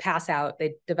bus, they pass out,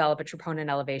 they develop a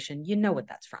troponin elevation, you know what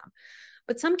that's from.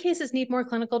 But some cases need more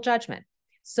clinical judgment.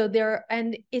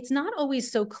 And it's not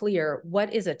always so clear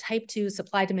what is a type 2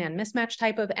 supply-demand mismatch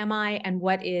type of MI and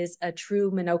what is a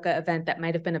true MINCOA event that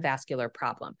might have been a vascular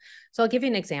problem. So I'll give you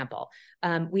an example.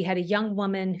 We had a young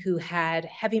woman who had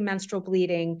heavy menstrual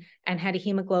bleeding and had a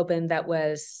hemoglobin that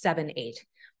was 7-8.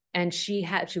 And she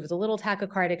was a little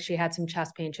tachycardic. She had some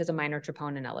chest pain. She has a minor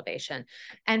troponin elevation.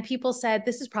 And people said,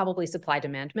 this is probably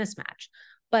supply-demand mismatch.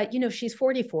 But, she's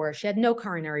 44, she had no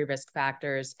coronary risk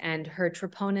factors, and her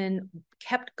troponin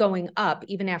kept going up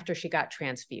even after she got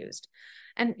transfused.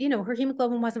 And, her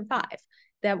hemoglobin wasn't 5.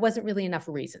 That wasn't really enough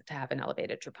reason to have an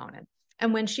elevated troponin.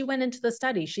 And when she went into the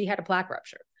study, she had a plaque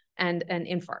rupture and an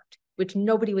infarct, which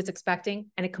nobody was expecting,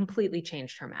 and it completely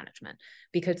changed her management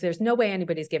because there's no way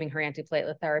anybody's giving her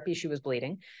antiplatelet therapy. She was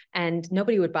bleeding, and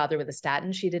nobody would bother with a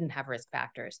statin. She didn't have risk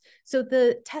factors. So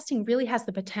the testing really has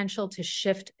the potential to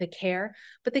shift the care.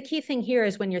 But the key thing here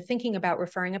is when you're thinking about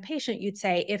referring a patient, you'd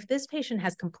say, if this patient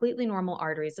has completely normal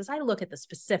arteries, as I look at the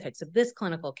specifics of this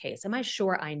clinical case, am I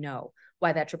sure I know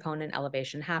why that troponin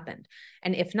elevation happened?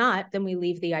 And if not, then we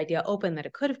leave the idea open that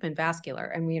it could have been vascular,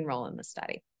 and we enroll in the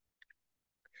study.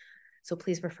 So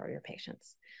please refer your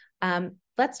patients.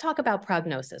 Let's talk about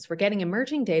prognosis. We're getting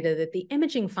emerging data that the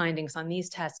imaging findings on these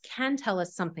tests can tell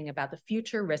us something about the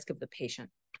future risk of the patient.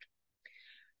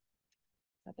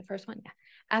 Is that the first one?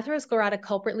 Yeah. Atherosclerotic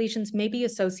culprit lesions may be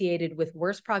associated with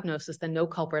worse prognosis than no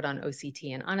culprit on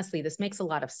OCT. And honestly, this makes a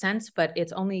lot of sense, but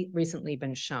it's only recently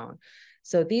been shown.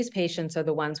 So these patients are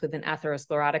the ones with an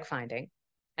atherosclerotic finding,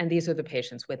 and these are the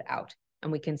patients without.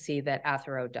 And we can see that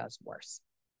athero does worse.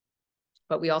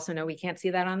 But we also know we can't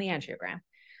see that on the angiogram.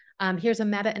 Here's a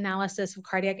meta-analysis of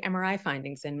cardiac MRI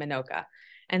findings in MINCOA.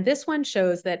 And this one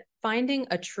shows that finding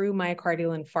a true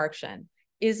myocardial infarction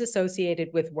is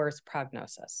associated with worse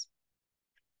prognosis.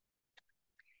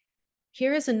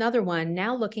 Here is another one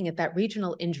now looking at that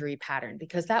regional injury pattern,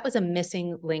 because that was a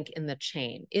missing link in the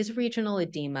chain. Is regional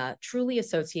edema truly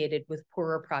associated with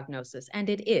poorer prognosis? And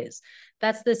it is.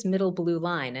 That's this middle blue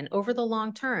line. And over the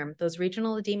long term, those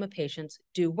regional edema patients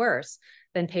do worse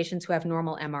than patients who have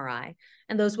normal MRI,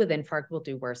 and those with infarct will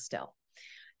do worse still.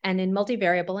 And in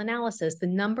multivariable analysis, the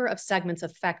number of segments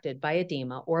affected by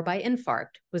edema or by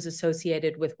infarct was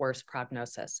associated with worse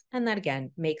prognosis. And that,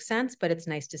 again, makes sense, but it's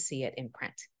nice to see it in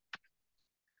print.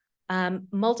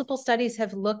 Multiple studies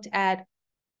have looked at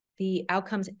the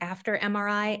outcomes after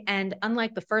MRI, and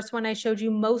unlike the first one I showed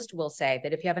you, most will say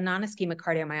that if you have a non-ischemic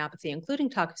cardiomyopathy, including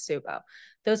Takotsubo,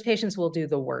 those patients will do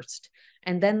the worst,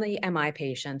 and then the MI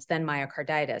patients, then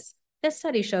myocarditis. This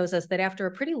study shows us that after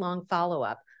a pretty long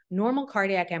follow-up, normal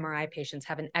cardiac MRI patients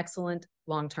have an excellent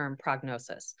long-term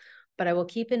prognosis. But I will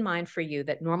keep in mind for you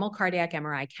that normal cardiac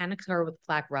MRI can occur with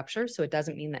plaque rupture, so it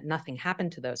doesn't mean that nothing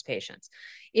happened to those patients.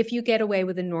 If you get away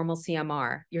with a normal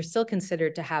CMR, you're still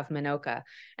considered to have MINCOA,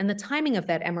 and the timing of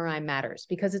that MRI matters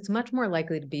because it's much more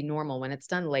likely to be normal when it's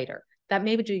done later. That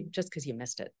may be just because you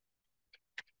missed it.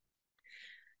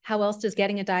 How else does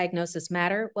getting a diagnosis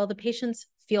matter? Well, the patients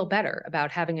feel better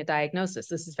about having a diagnosis.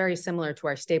 This is very similar to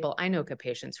our stable INOCA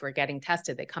patients who are getting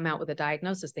tested. They come out with a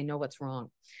diagnosis, they know what's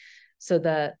wrong. So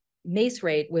the MACE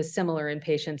rate was similar in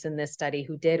patients in this study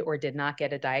who did or did not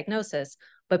get a diagnosis,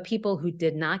 but people who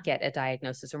did not get a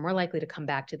diagnosis are more likely to come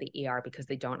back to the ER because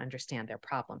they don't understand their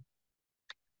problem.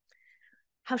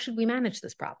 How should we manage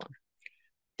this problem?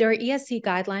 There are ESC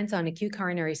guidelines on acute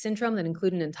coronary syndrome that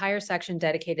include an entire section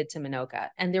dedicated to MINCOA,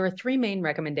 and there are three main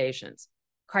recommendations.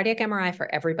 Cardiac MRI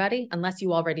for everybody, unless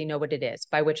you already know what it is,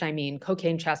 by which I mean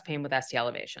cocaine chest pain with ST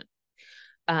elevation.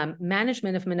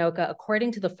 Management of MINCOA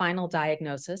according to the final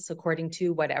diagnosis, according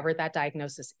to whatever that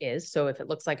diagnosis is. So if it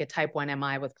looks like a type 1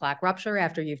 MI with plaque rupture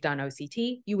after you've done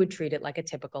OCT, you would treat it like a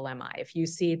typical MI. If you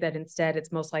see that instead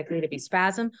it's most likely to be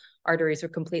spasm, arteries are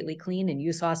completely clean, and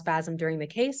you saw spasm during the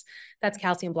case, that's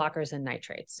calcium blockers and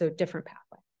nitrates, so different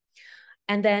pathway.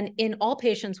 And then in all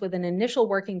patients with an initial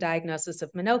working diagnosis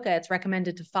of MINCOA, it's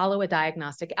recommended to follow a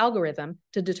diagnostic algorithm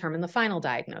to determine the final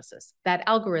diagnosis. That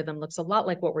algorithm looks a lot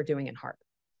like what we're doing in HARP.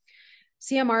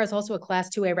 CMR is also a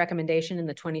class 2A recommendation in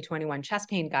the 2021 chest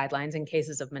pain guidelines in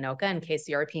cases of MINCOA, in case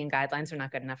the European guidelines are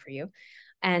not good enough for you.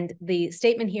 And the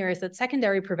statement here is that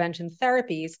secondary prevention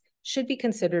therapies should be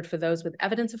considered for those with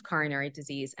evidence of coronary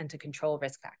disease and to control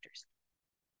risk factors.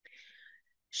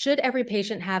 Should every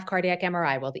patient have cardiac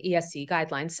MRI? Well, the ESC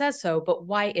guideline says so, but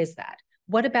why is that?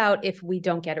 What about if we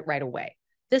don't get it right away?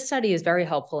 This study is very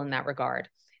helpful in that regard.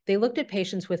 They looked at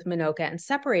patients with MINCOA and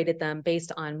separated them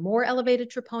based on more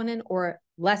elevated troponin or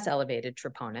less elevated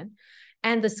troponin,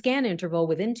 and the scan interval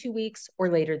within 2 weeks or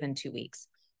later than 2 weeks.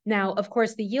 Now, of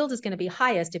course, the yield is going to be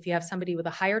highest if you have somebody with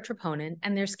a higher troponin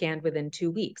and they're scanned within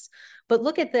 2 weeks. But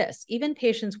look at this, even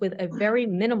patients with a very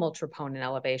minimal troponin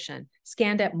elevation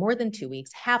scanned at more than 2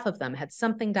 weeks, half of them had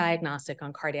something diagnostic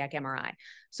on cardiac MRI.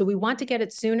 So we want to get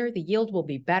it sooner, the yield will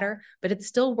be better, but it's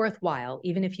still worthwhile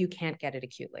even if you can't get it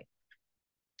acutely.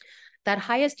 That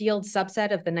highest yield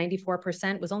subset of the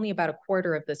 94% was only about a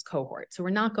quarter of this cohort. So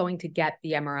we're not going to get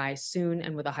the MRI soon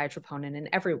and with a high troponin in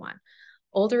everyone.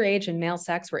 Older age and male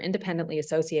sex were independently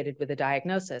associated with a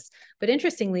diagnosis. But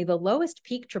interestingly, the lowest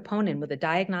peak troponin with a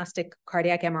diagnostic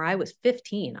cardiac MRI was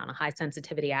 15 on a high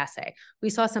sensitivity assay.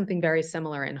 We saw something very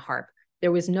similar in HARP.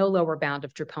 There was no lower bound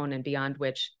of troponin beyond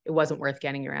which it wasn't worth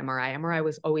getting your MRI. MRI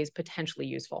was always potentially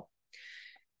useful.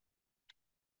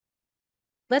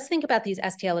 Let's think about these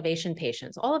ST elevation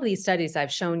patients. All of these studies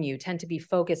I've shown you tend to be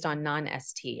focused on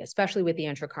non-ST, especially with the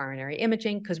intracoronary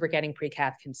imaging, because we're getting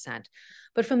pre-cath consent.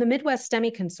 But from the Midwest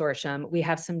STEMI Consortium, we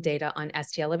have some data on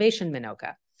ST elevation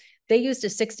MINCOA. They used a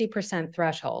 60%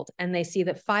 threshold, and they see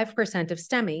that 5% of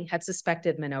STEMI had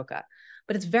suspected MINCOA.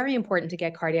 But it's very important to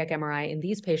get cardiac MRI in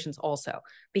these patients also,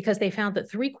 because they found that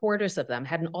 3/4 of them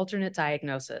had an alternate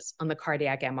diagnosis on the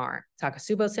cardiac MR,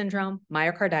 Takotsubo syndrome,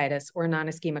 myocarditis, or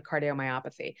non-ischemic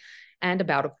cardiomyopathy. And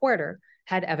about a quarter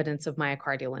had evidence of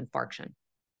myocardial infarction.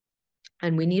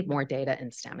 And we need more data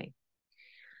in STEMI.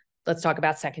 Let's talk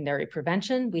about secondary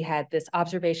prevention. We had this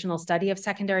observational study of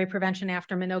secondary prevention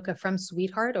after MINCOA from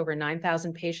Sweetheart, over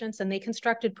 9,000 patients, and they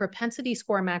constructed propensity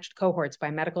score matched cohorts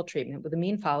by medical treatment with a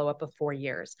mean follow-up of 4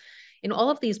 years. In all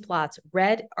of these plots,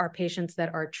 red are patients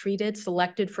that are treated,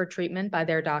 selected for treatment by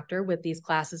their doctor with these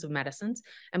classes of medicines,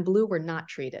 and blue were not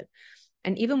treated.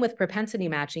 And even with propensity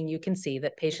matching, you can see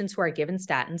that patients who are given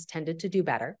statins tended to do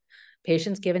better.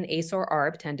 Patients given ACE or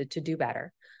ARB tended to do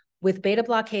better. With beta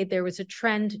blockade, there was a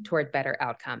trend toward better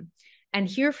outcome. And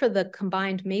here for the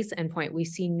combined MACE endpoint, we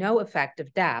see no effect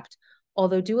of DAPT,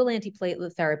 although dual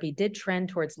antiplatelet therapy did trend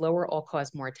towards lower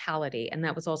all-cause mortality, and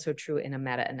that was also true in a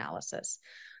meta-analysis.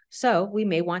 So we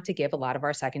may want to give a lot of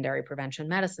our secondary prevention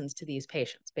medicines to these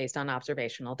patients based on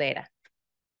observational data.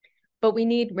 But we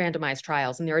need randomized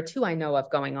trials, and there are 2 I know of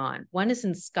going on. One is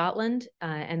in Scotland,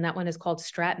 and that one is called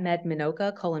StratMed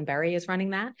MINCOA. Colin Berry is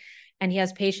running that. And he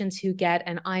has patients who get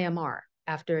an IMR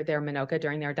after their MINCOA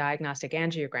during their diagnostic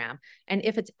angiogram. And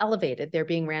if it's elevated, they're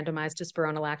being randomized to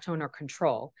spironolactone or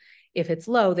control. If it's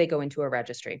low, they go into a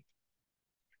registry.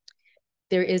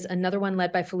 There is another one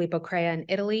led by Filippo Crea in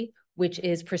Italy, which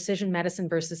is precision medicine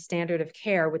versus standard of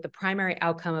care with the primary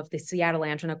outcome of the Seattle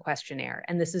Angina questionnaire.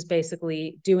 And this is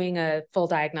basically doing a full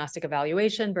diagnostic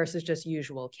evaluation versus just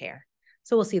usual care.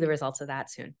 So we'll see the results of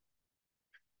that soon.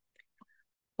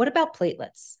 What about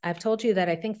platelets? I've told you that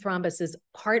I think thrombus is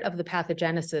part of the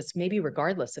pathogenesis, maybe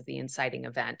regardless of the inciting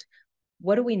event.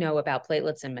 What do we know about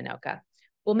platelets in MINCOA?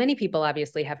 Well, many people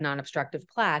obviously have non-obstructive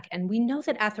plaque, and we know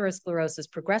that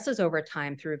atherosclerosis progresses over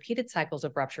time through repeated cycles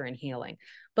of rupture and healing.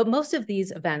 But most of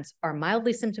these events are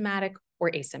mildly symptomatic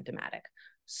or asymptomatic.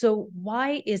 So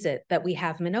why is it that we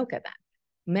have MINCOA then?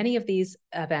 Many of these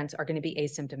events are going to be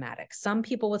asymptomatic. Some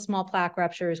people with small plaque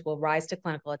ruptures will rise to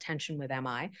clinical attention with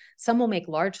MI. Some will make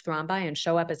large thrombi and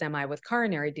show up as MI with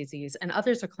coronary disease, and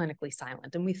others are clinically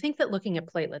silent. And we think that looking at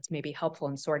platelets may be helpful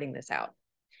in sorting this out.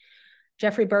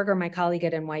 Jeffrey Berger, my colleague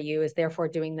at NYU, is therefore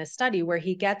doing this study where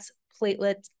he gets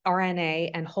platelet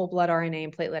RNA and whole blood RNA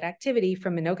and platelet activity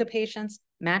from MINCOA patients,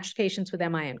 matched patients with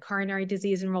MI and coronary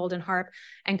disease enrolled in HARP,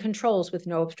 and controls with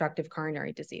no obstructive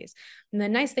coronary disease. And the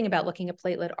nice thing about looking at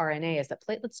platelet RNA is that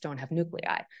platelets don't have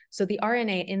nuclei. So the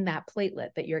RNA in that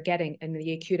platelet that you're getting in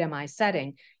the acute MI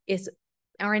setting is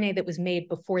RNA that was made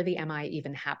before the MI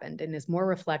even happened and is more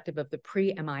reflective of the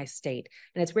pre-MI state.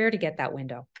 And it's rare to get that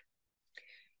window.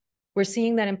 We're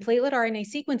seeing that in platelet RNA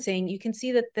sequencing, you can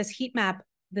see that this heat map,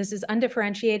 this is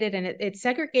undifferentiated and it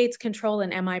segregates control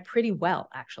and MI pretty well,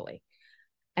 actually.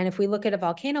 And if we look at a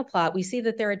volcano plot, we see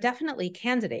that there are definitely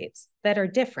candidates that are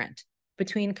different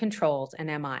between controls and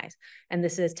MIs. And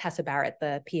this is Tessa Barrett,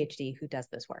 the PhD who does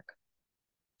this work.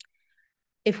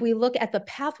 If we look at the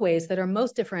pathways that are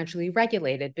most differentially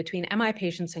regulated between MI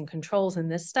patients and controls in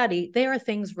this study, they are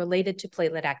things related to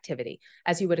platelet activity,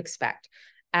 as you would expect.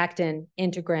 Actin,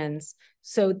 integrins.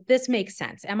 So this makes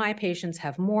sense. MI patients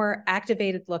have more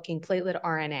activated looking platelet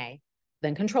RNA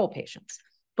than control patients.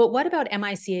 But what about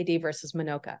MI-CAD versus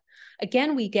MINCOA?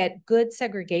 Again, we get good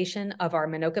segregation of our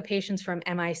MINCOA patients from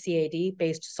MI-CAD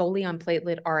based solely on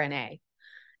platelet RNA.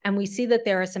 And we see that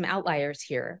there are some outliers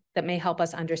here that may help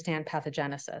us understand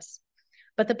pathogenesis.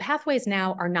 But the pathways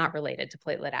now are not related to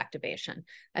platelet activation.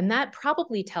 And that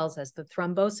probably tells us that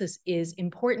thrombosis is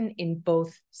important in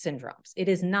both syndromes. It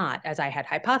is not, as I had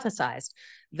hypothesized,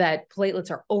 that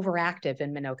platelets are overactive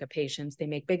in MINCOA patients. They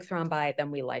make big thrombi,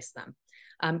 then we lyse them.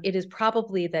 It is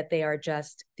probably that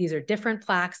these are different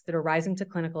plaques that are rising to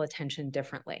clinical attention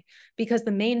differently, because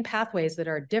the main pathways that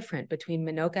are different between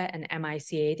MINCOA and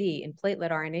MI-CAD in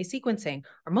platelet RNA sequencing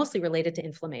are mostly related to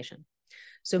inflammation.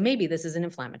 So maybe this is an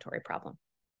inflammatory problem.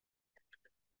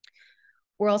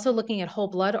 We're also looking at whole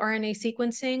blood RNA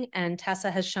sequencing, and Tessa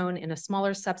has shown in a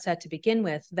smaller subset to begin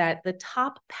with that the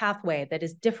top pathway that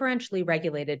is differentially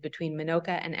regulated between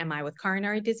MINCOA and MI with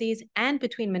coronary disease and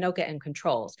between MINCOA and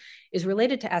controls is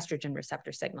related to estrogen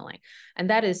receptor signaling. And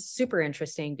that is super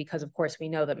interesting because, of course, we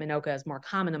know that MINCOA is more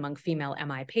common among female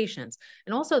MI patients,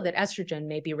 and also that estrogen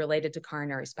may be related to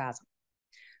coronary spasm.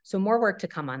 So more work to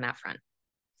come on that front.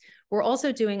 We're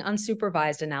also doing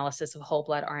unsupervised analysis of whole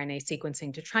blood RNA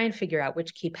sequencing to try and figure out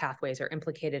which key pathways are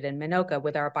implicated in MINCOA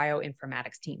with our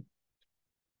bioinformatics team.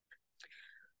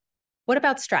 What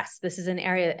about stress? This is an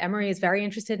area that Emory is very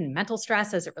interested in, mental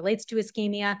stress as it relates to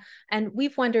ischemia. And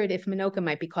we've wondered if MINCOA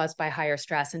might be caused by higher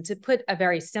stress. And to put a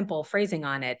very simple phrasing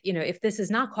on it, if this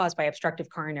is not caused by obstructive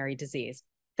coronary disease,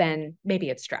 then maybe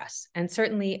it's stress. And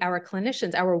certainly our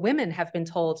clinicians, our women have been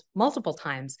told multiple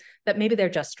times that maybe they're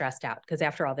just stressed out because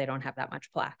after all, they don't have that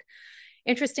much plaque.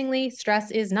 Interestingly, stress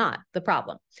is not the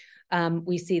problem.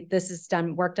 We see this is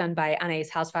work done by Anais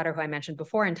Hausvater, who I mentioned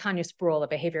before, and Tanya Spruill, a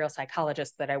behavioral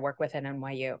psychologist that I work with at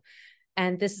NYU.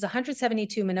 And this is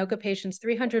 172 MINCOA patients,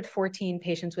 314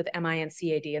 patients with MI and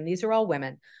CAD, and these are all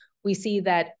women. We see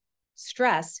that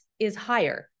stress is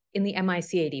higher in the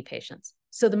MI-CAD patients.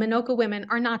 So the MINCOA women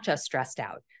are not just stressed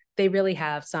out. They really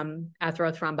have some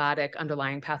atherothrombotic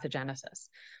underlying pathogenesis.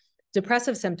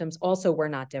 Depressive symptoms also were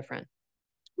not different.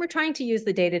 We're trying to use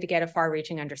the data to get a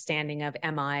far-reaching understanding of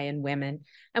MI in women,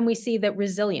 and we see that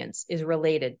resilience is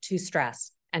related to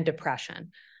stress and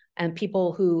depression. And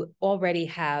people who already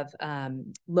have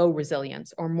low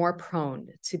resilience are more prone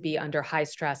to be under high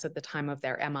stress at the time of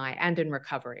their MI and in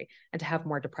recovery, and to have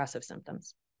more depressive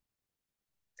symptoms.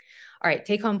 All right,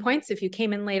 take-home points. If you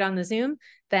came in late on the Zoom,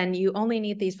 then you only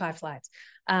need these 5 slides.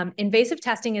 Invasive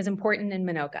testing is important in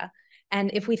MINCOA. And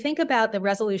if we think about the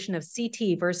resolution of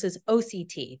CT versus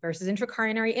OCT versus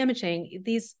intracoronary imaging,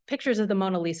 these pictures of the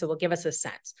Mona Lisa will give us a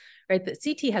sense, right? That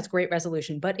CT has great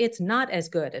resolution, but it's not as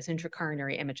good as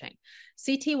intracoronary imaging.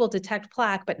 CT will detect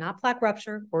plaque, but not plaque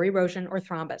rupture or erosion or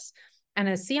thrombus. And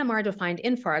a CMR-defined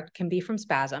infarct can be from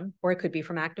spasm, or it could be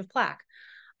from active plaque.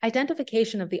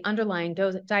 Identification of the underlying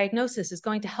diagnosis is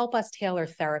going to help us tailor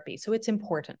therapy, so it's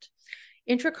important.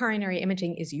 Intracoronary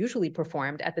imaging is usually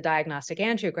performed at the diagnostic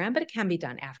angiogram, but it can be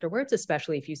done afterwards,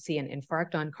 especially if you see an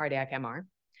infarct on cardiac MR.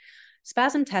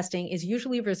 Spasm testing is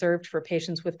usually reserved for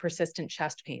patients with persistent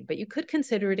chest pain, but you could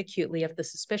consider it acutely if the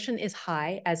suspicion is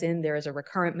high, as in there is a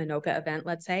recurrent MINCOA event,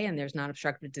 let's say, and there's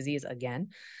non-obstructive disease again,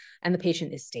 and the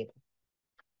patient is stable.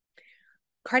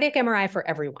 Cardiac MRI for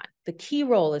everyone. The key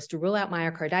role is to rule out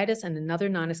myocarditis and another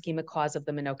non-ischemic cause of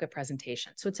the MINCOA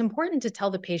presentation. So it's important to tell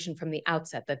the patient from the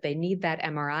outset that they need that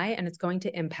MRI and it's going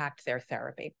to impact their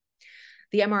therapy.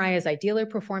 The MRI is ideally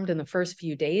performed in the first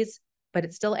few days, but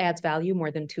it still adds value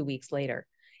more than 2 weeks later.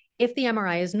 If the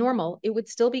MRI is normal, it would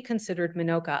still be considered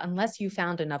MINCOA unless you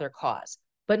found another cause,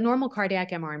 but normal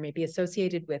cardiac MRI may be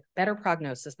associated with better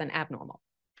prognosis than abnormal.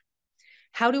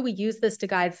 How do we use this to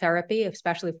guide therapy,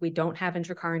 especially if we don't have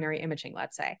intracoronary imaging,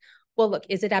 let's say? Well, look,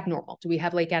 is it abnormal? Do we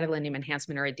have late gadolinium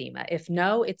enhancement or edema? If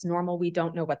no, it's normal. We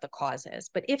don't know what the cause is.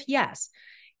 But if yes,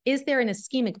 is there an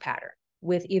ischemic pattern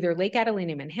with either late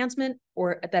gadolinium enhancement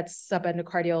or that's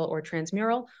subendocardial or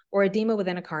transmural or edema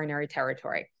within a coronary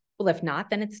territory? Well, if not,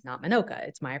 then it's not MINCOA,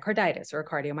 it's myocarditis or a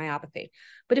cardiomyopathy.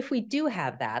 But if we do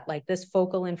have that, like this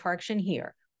focal infarction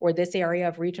here, or this area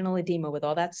of regional edema with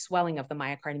all that swelling of the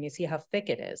myocardium, you see how thick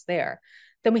it is there,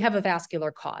 then we have a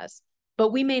vascular cause.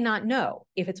 But we may not know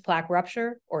if it's plaque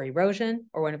rupture or erosion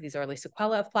or one of these early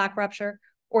sequelae of plaque rupture,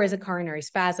 or is it coronary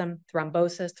spasm,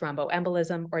 thrombosis,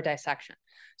 thromboembolism, or dissection.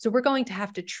 So we're going to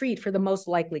have to treat for the most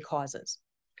likely causes.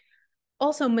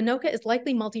 Also, MINCOA is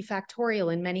likely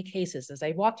multifactorial in many cases. As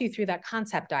I walked you through that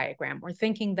concept diagram, we're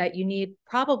thinking that you need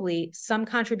probably some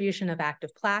contribution of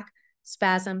active plaque,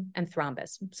 spasm, and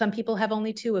thrombus. Some people have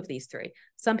only 2 of these 3.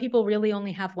 Some people really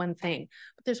only have one thing,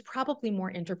 but there's probably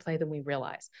more interplay than we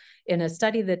realize. In a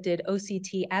study that did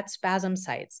OCT at spasm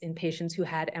sites in patients who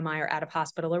had MI or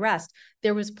out-of-hospital arrest,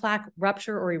 there was plaque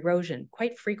rupture or erosion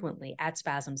quite frequently at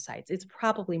spasm sites. It's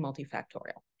probably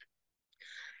multifactorial.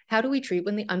 How do we treat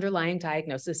when the underlying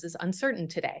diagnosis is uncertain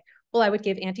today? Well, I would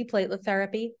give antiplatelet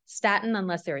therapy, statin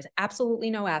unless there is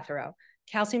absolutely no athero,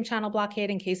 calcium channel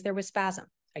blockade in case there was spasm.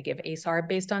 I give ASARB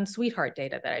based on sweetheart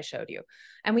data that I showed you.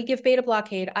 And we give beta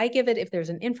blockade. I give it if there's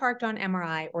an infarct on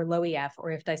MRI or low EF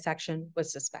or if dissection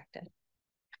was suspected.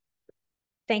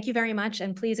 Thank you very much.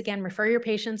 And please, again, refer your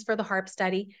patients for the HARP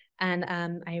study. And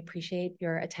I appreciate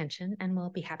your attention and we'll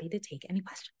be happy to take any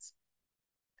questions.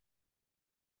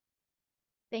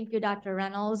 Thank you, Dr.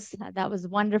 Reynolds. That was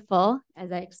wonderful,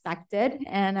 as I expected.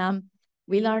 And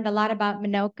we learned a lot about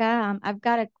MINCOA. I've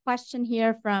got a question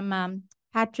here from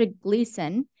Patrick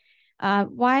Gleason.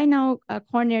 Why no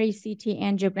coronary CT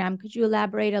angiogram? Could you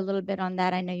elaborate a little bit on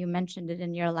that? I know you mentioned it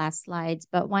in your last slides,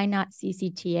 but why not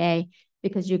CCTA?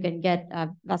 Because you can get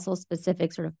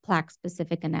vessel-specific, sort of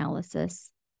plaque-specific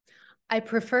analysis. I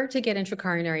prefer to get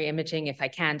intracoronary imaging if I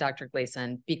can, Dr.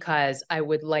 Gleason, because I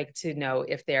would like to know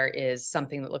if there is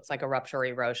something that looks like a rupture or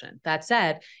erosion. That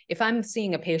said, if I'm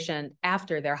seeing a patient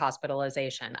after their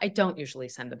hospitalization, I don't usually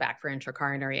send them back for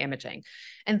intracoronary imaging.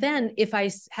 And then if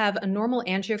I have a normal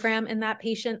angiogram in that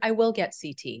patient, I will get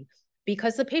CT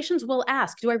because the patients will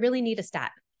ask, do I really need a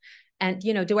statin? And,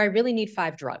 do I really need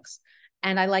 5 drugs?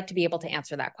 And I like to be able to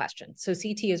answer that question. So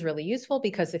CT is really useful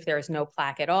because if there is no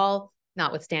plaque at all,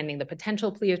 notwithstanding the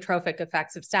potential pleiotropic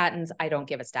effects of statins, I don't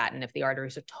give a statin if the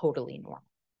arteries are totally normal.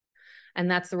 And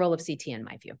that's the role of CT in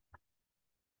my view.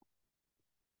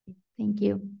 Thank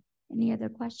you. Any other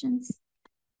questions?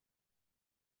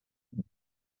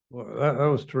 Well, that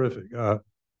was terrific. I'm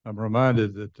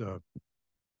reminded that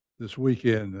this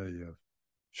weekend, the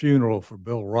funeral for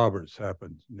Bill Roberts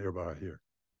happened nearby here.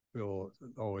 Bill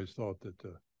always thought that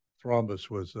thrombus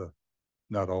was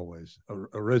not always.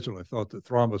 Originally thought that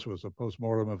thrombus was a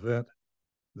postmortem event,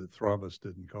 that thrombus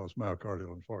didn't cause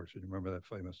myocardial infarction. You remember that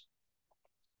famous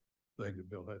thing that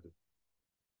Bill had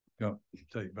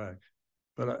to take back?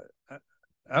 But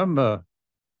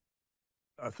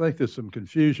I think there's some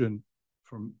confusion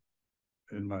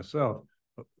in myself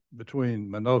between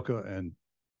MINCOA and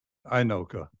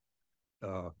INOCA.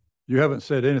 You haven't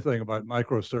said anything about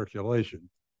microcirculation.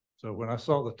 So when I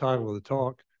saw the title of the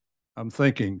talk, I'm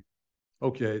thinking,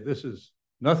 okay, this is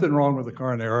nothing wrong with the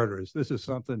coronary arteries. This is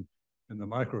something in the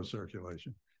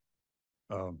microcirculation.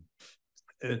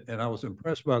 And I was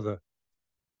impressed by the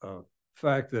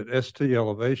fact that ST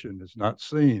elevation is not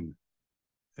seen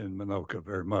in MINCOA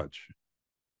very much.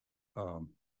 Do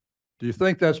you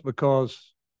think that's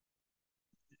because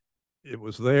it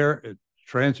was there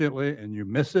transiently and you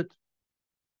miss it,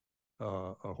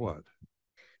 or what?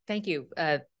 Thank you.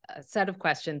 A set of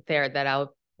questions there that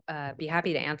I'll be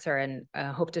happy to answer and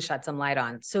hope to shed some light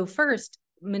on. So first,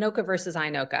 MINCOA versus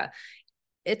INOCA.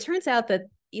 It turns out that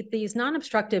these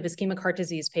non-obstructive ischemic heart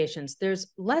disease patients,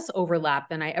 there's less overlap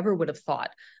than I ever would have thought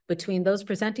between those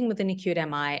presenting with an acute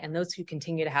MI and those who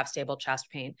continue to have stable chest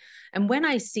pain. And when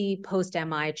I see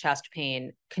post-MI chest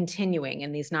pain continuing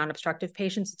in these non-obstructive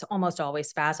patients, it's almost always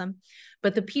spasm.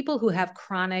 But the people who have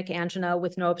chronic angina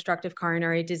with no obstructive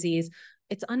coronary disease,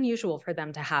 it's unusual for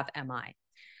them to have MI.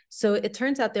 So it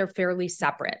turns out they're fairly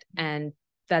separate, and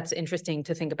that's interesting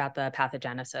to think about the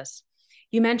pathogenesis.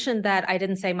 You mentioned that I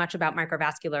didn't say much about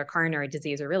microvascular coronary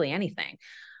disease or really anything.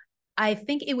 I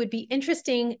think it would be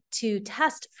interesting to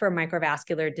test for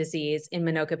microvascular disease in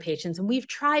MINCOA patients, and we've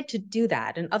tried to do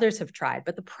that, and others have tried.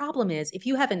 But the problem is, if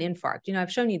you have an infarct, you know,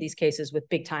 I've shown you these cases with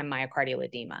big-time myocardial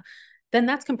edema, then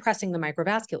that's compressing the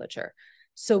microvasculature.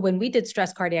 So when we did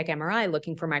stress cardiac MRI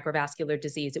looking for microvascular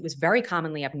disease, it was very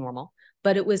commonly abnormal,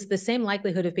 but it was the same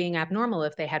likelihood of being abnormal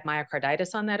if they had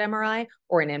myocarditis on that MRI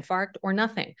or an infarct or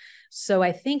nothing. So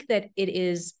I think that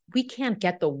we can't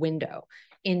get the window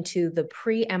into the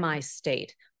pre-MI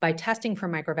state by testing for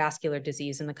microvascular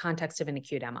disease in the context of an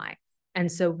acute MI.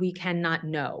 And so we cannot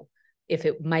know if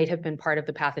it might have been part of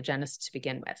the pathogenesis to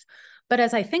begin with. But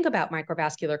as I think about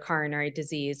microvascular coronary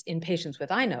disease in patients with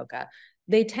INOCA,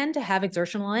 they tend to have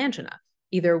exertional angina,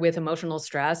 either with emotional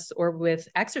stress or with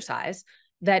exercise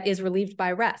that is relieved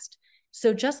by rest.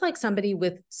 So just like somebody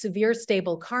with severe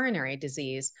stable coronary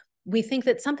disease, we think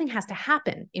that something has to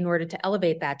happen in order to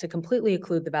elevate that to completely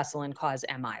occlude the vessel and cause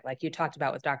MI, like you talked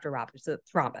about with Dr. Roberts, the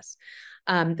thrombus,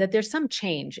 that there's some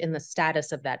change in the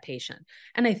status of that patient.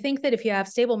 And I think that if you have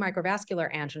stable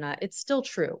microvascular angina, it's still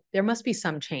true. There must be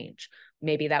some change.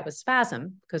 Maybe that was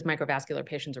spasm, because microvascular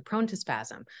patients are prone to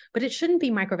spasm, but it shouldn't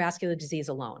be microvascular disease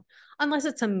alone, unless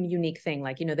it's some unique thing,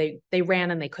 like, you know, they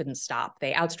ran and they couldn't stop.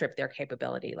 They outstripped their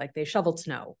capability, like they shoveled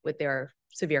snow with their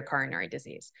severe coronary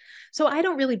disease. So I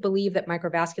don't really believe that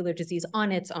microvascular disease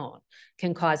on its own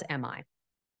can cause MI.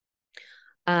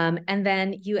 And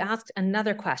then you asked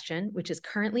another question, which is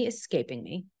currently escaping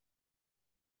me.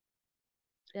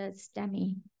 The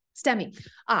STEMI. STEMI.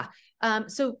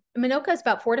 So MINCOA is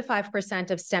about 4 to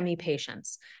 5% of STEMI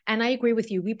patients. And I agree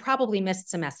with you, we probably missed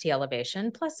some ST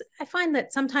elevation. Plus, I find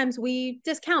that sometimes we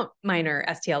discount minor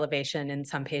ST elevation in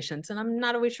some patients, and I'm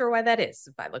not always sure why that is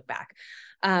if I look back.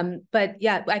 But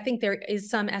yeah, I think there is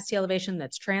some ST elevation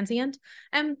that's transient,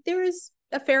 and there is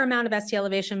a fair amount of ST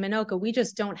elevation in MINCOA. We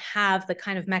just don't have the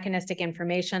kind of mechanistic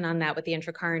information on that with the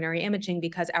intracoronary imaging,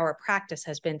 because our practice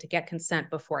has been to get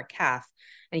consent before cath,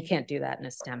 and you can't do that in a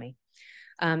STEMI.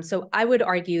 So I would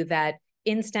argue that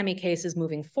in STEMI cases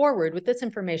moving forward with this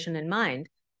information in mind,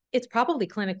 it's probably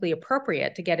clinically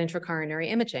appropriate to get intracoronary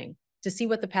imaging to see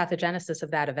what the pathogenesis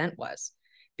of that event was,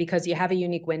 because you have a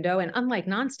unique window, and unlike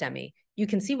non-STEMI, you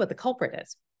can see what the culprit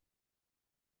is.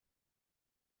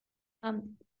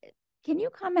 Can you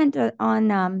comment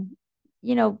on,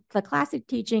 you know, the classic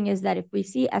teaching is that if we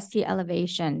see ST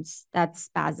elevations, that's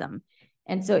spasm.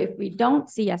 And so if we don't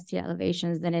see ST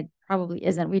elevations, then it probably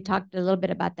isn't. We talked a little bit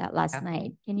about that last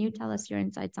night. Can you tell us your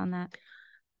insights on that?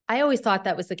 I always thought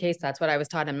that was the case. That's what I was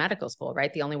taught in medical school,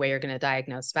 right? The only way you're going to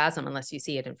diagnose spasm, unless you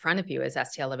see it in front of you, is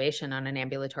ST elevation on an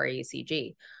ambulatory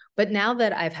ECG. But now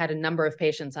that I've had a number of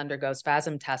patients undergo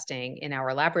spasm testing in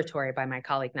our laboratory by my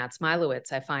colleague, Nat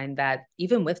Smilowitz, I find that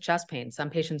even with chest pain, some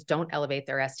patients don't elevate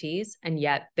their STs, and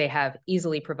yet they have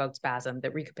easily provoked spasm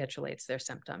that recapitulates their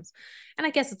symptoms. And I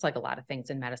guess it's like a lot of things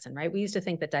in medicine, right? We used to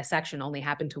think that dissection only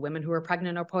happened to women who were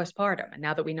pregnant or postpartum. And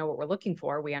now that we know what we're looking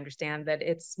for, we understand that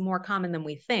it's more common than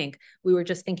we think. We were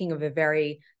just thinking of a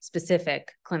very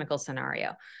specific clinical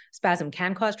scenario. Spasm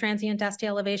can cause transient ST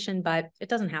elevation, but it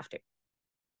doesn't have to.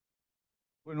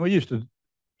 When we used to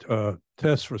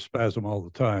test for spasm all the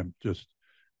time, just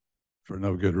for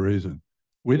no good reason,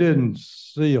 we didn't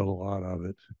see a lot of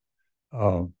it.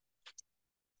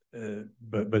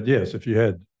 But yes, if you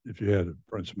had a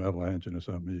Prince metal angina or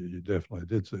something, you definitely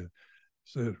did see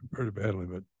it pretty badly.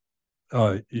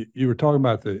 But you were talking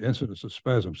about the incidence of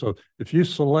spasm. So if you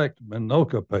select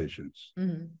MINCOA patients,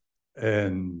 Mm-hmm.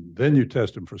 and then you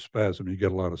test them for spasm, you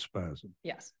get a lot of spasm.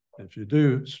 Yes. If you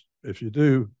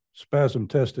do spasm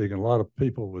testing in a lot of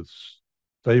people with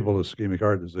stable ischemic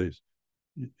heart disease,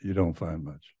 you don't find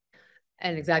much.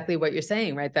 And exactly what you're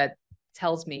saying, right? That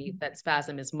tells me that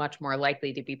spasm is much more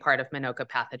likely to be part of MINCOA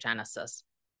pathogenesis.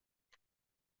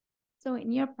 So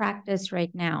in your practice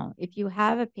right now, if you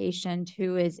have a patient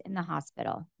who is in the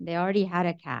hospital, they already had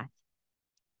a cath,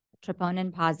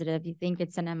 troponin positive, you think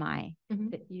it's an MI,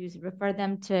 that you refer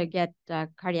them to get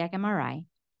cardiac MRI.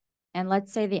 And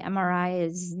let's say the MRI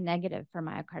is negative for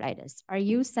myocarditis. Are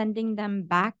you sending them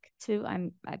back to,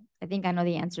 I think I know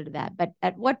the answer to that, but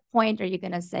at what point are you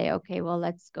going to say, okay, well,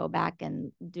 let's go back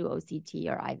and do OCT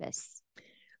or IVUS?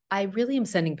 I really am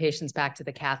sending patients back to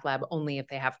the cath lab only if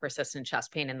they have persistent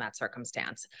chest pain in that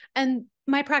circumstance. And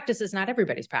my practice is not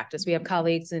everybody's practice. We have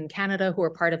colleagues in Canada who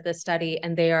are part of this study,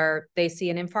 and they see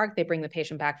an infarct, they bring the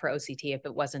patient back for OCT if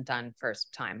it wasn't done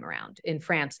first time around. In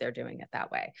France, they're doing it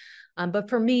that way. But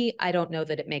for me, I don't know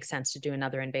that it makes sense to do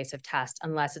another invasive test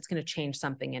unless it's going to change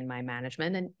something in my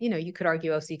management. And, you know, you could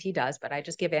argue OCT does, but I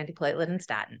just give antiplatelet and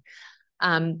statin.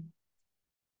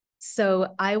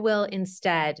 So I will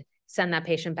instead send that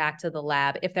patient back to the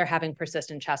lab if they're having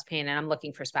persistent chest pain and I'm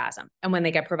looking for spasm. And when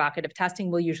they get provocative testing,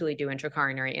 we'll usually do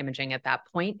intracoronary imaging at that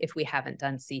point if we haven't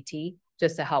done CT,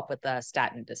 just to help with the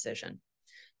statin decision.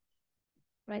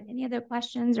 Right. Any other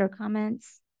questions or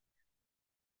comments?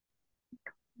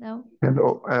 No?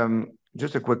 Hello.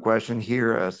 Just a quick question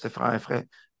here, Stéphane Effray.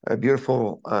 A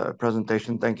beautiful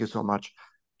presentation. Thank you so much.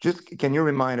 Just can you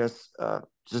remind us,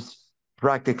 just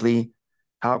practically,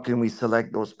 how can we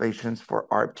select those patients for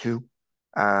ARP2?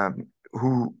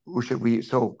 Who should we?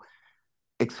 So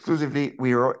exclusively,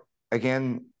 we are,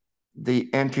 again, the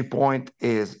entry point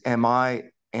is MI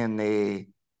and a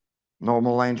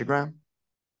normal angiogram?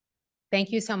 Thank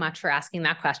you so much for asking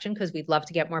that question because we'd love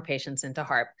to get more patients into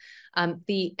HARP.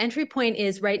 The entry point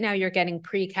is right now you're getting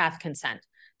pre-cath consent.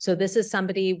 So this is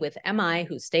somebody with MI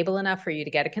who's stable enough for you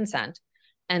to get a consent.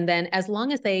 And then as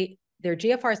long as their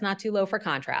GFR is not too low for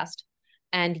contrast,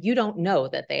 and you don't know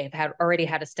that they have already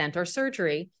had a stent or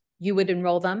surgery, you would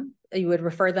enroll them. You would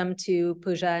refer them to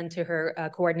Pooja and to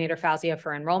her coordinator, Fauzia,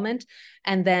 for enrollment.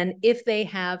 And then if they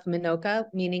have MINCOA,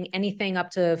 meaning anything up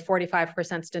to 45%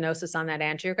 stenosis on that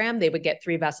angiogram, they would get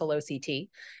 3-vessel OCT.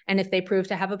 And if they prove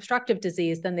to have obstructive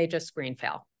disease, then they just screen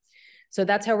fail. So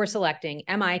that's how we're selecting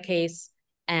MI case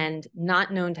and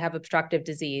not known to have obstructive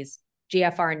disease,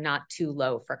 GFR not too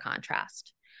low for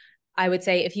contrast. I would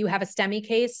say if you have a STEMI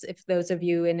case, if those of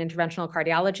you in interventional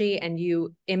cardiology and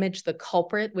you image the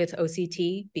culprit with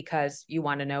OCT because you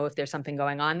want to know if there's something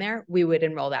going on there, we would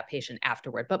enroll that patient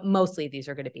afterward. But mostly these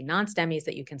are going to be non-STEMIs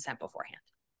that you consent beforehand.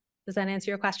 Does that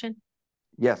answer your question?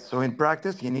 Yes. So in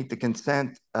practice, you need to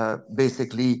consent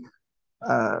basically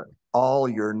all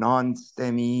your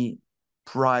non-STEMI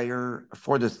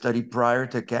for the study prior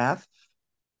to cath.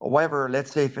 However,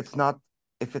 let's say if it's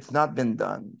not been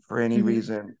done for any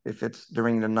reason, if it's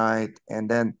during the night and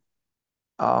then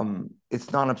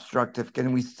it's non-obstructive,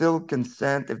 can we still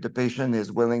consent if the patient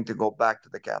is willing to go back to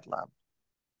the cath lab?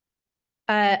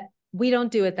 We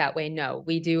don't do it that way, no.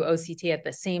 We do OCT at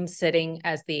the same sitting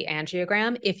as the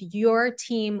angiogram. If your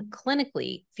team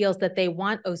clinically feels that they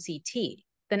want OCT,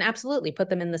 then absolutely put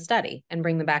them in the study and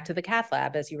bring them back to the cath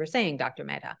lab, as you were saying, Dr.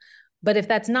 Mehta. But if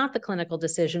that's not the clinical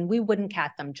decision, we wouldn't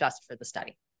cath them just for the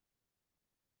study.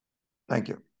 Thank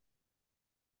you.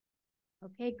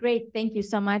 Okay, great. Thank you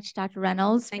so much, Dr.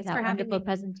 Reynolds, Thanks for that for having wonderful me.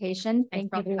 presentation. Thanks Thank you,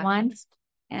 for all the everyone. questions.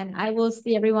 And I will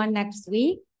see everyone next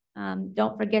week.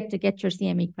 Don't forget to get your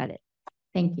CME credit.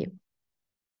 Thank you.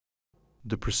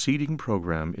 The preceding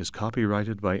program is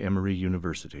copyrighted by Emory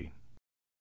University.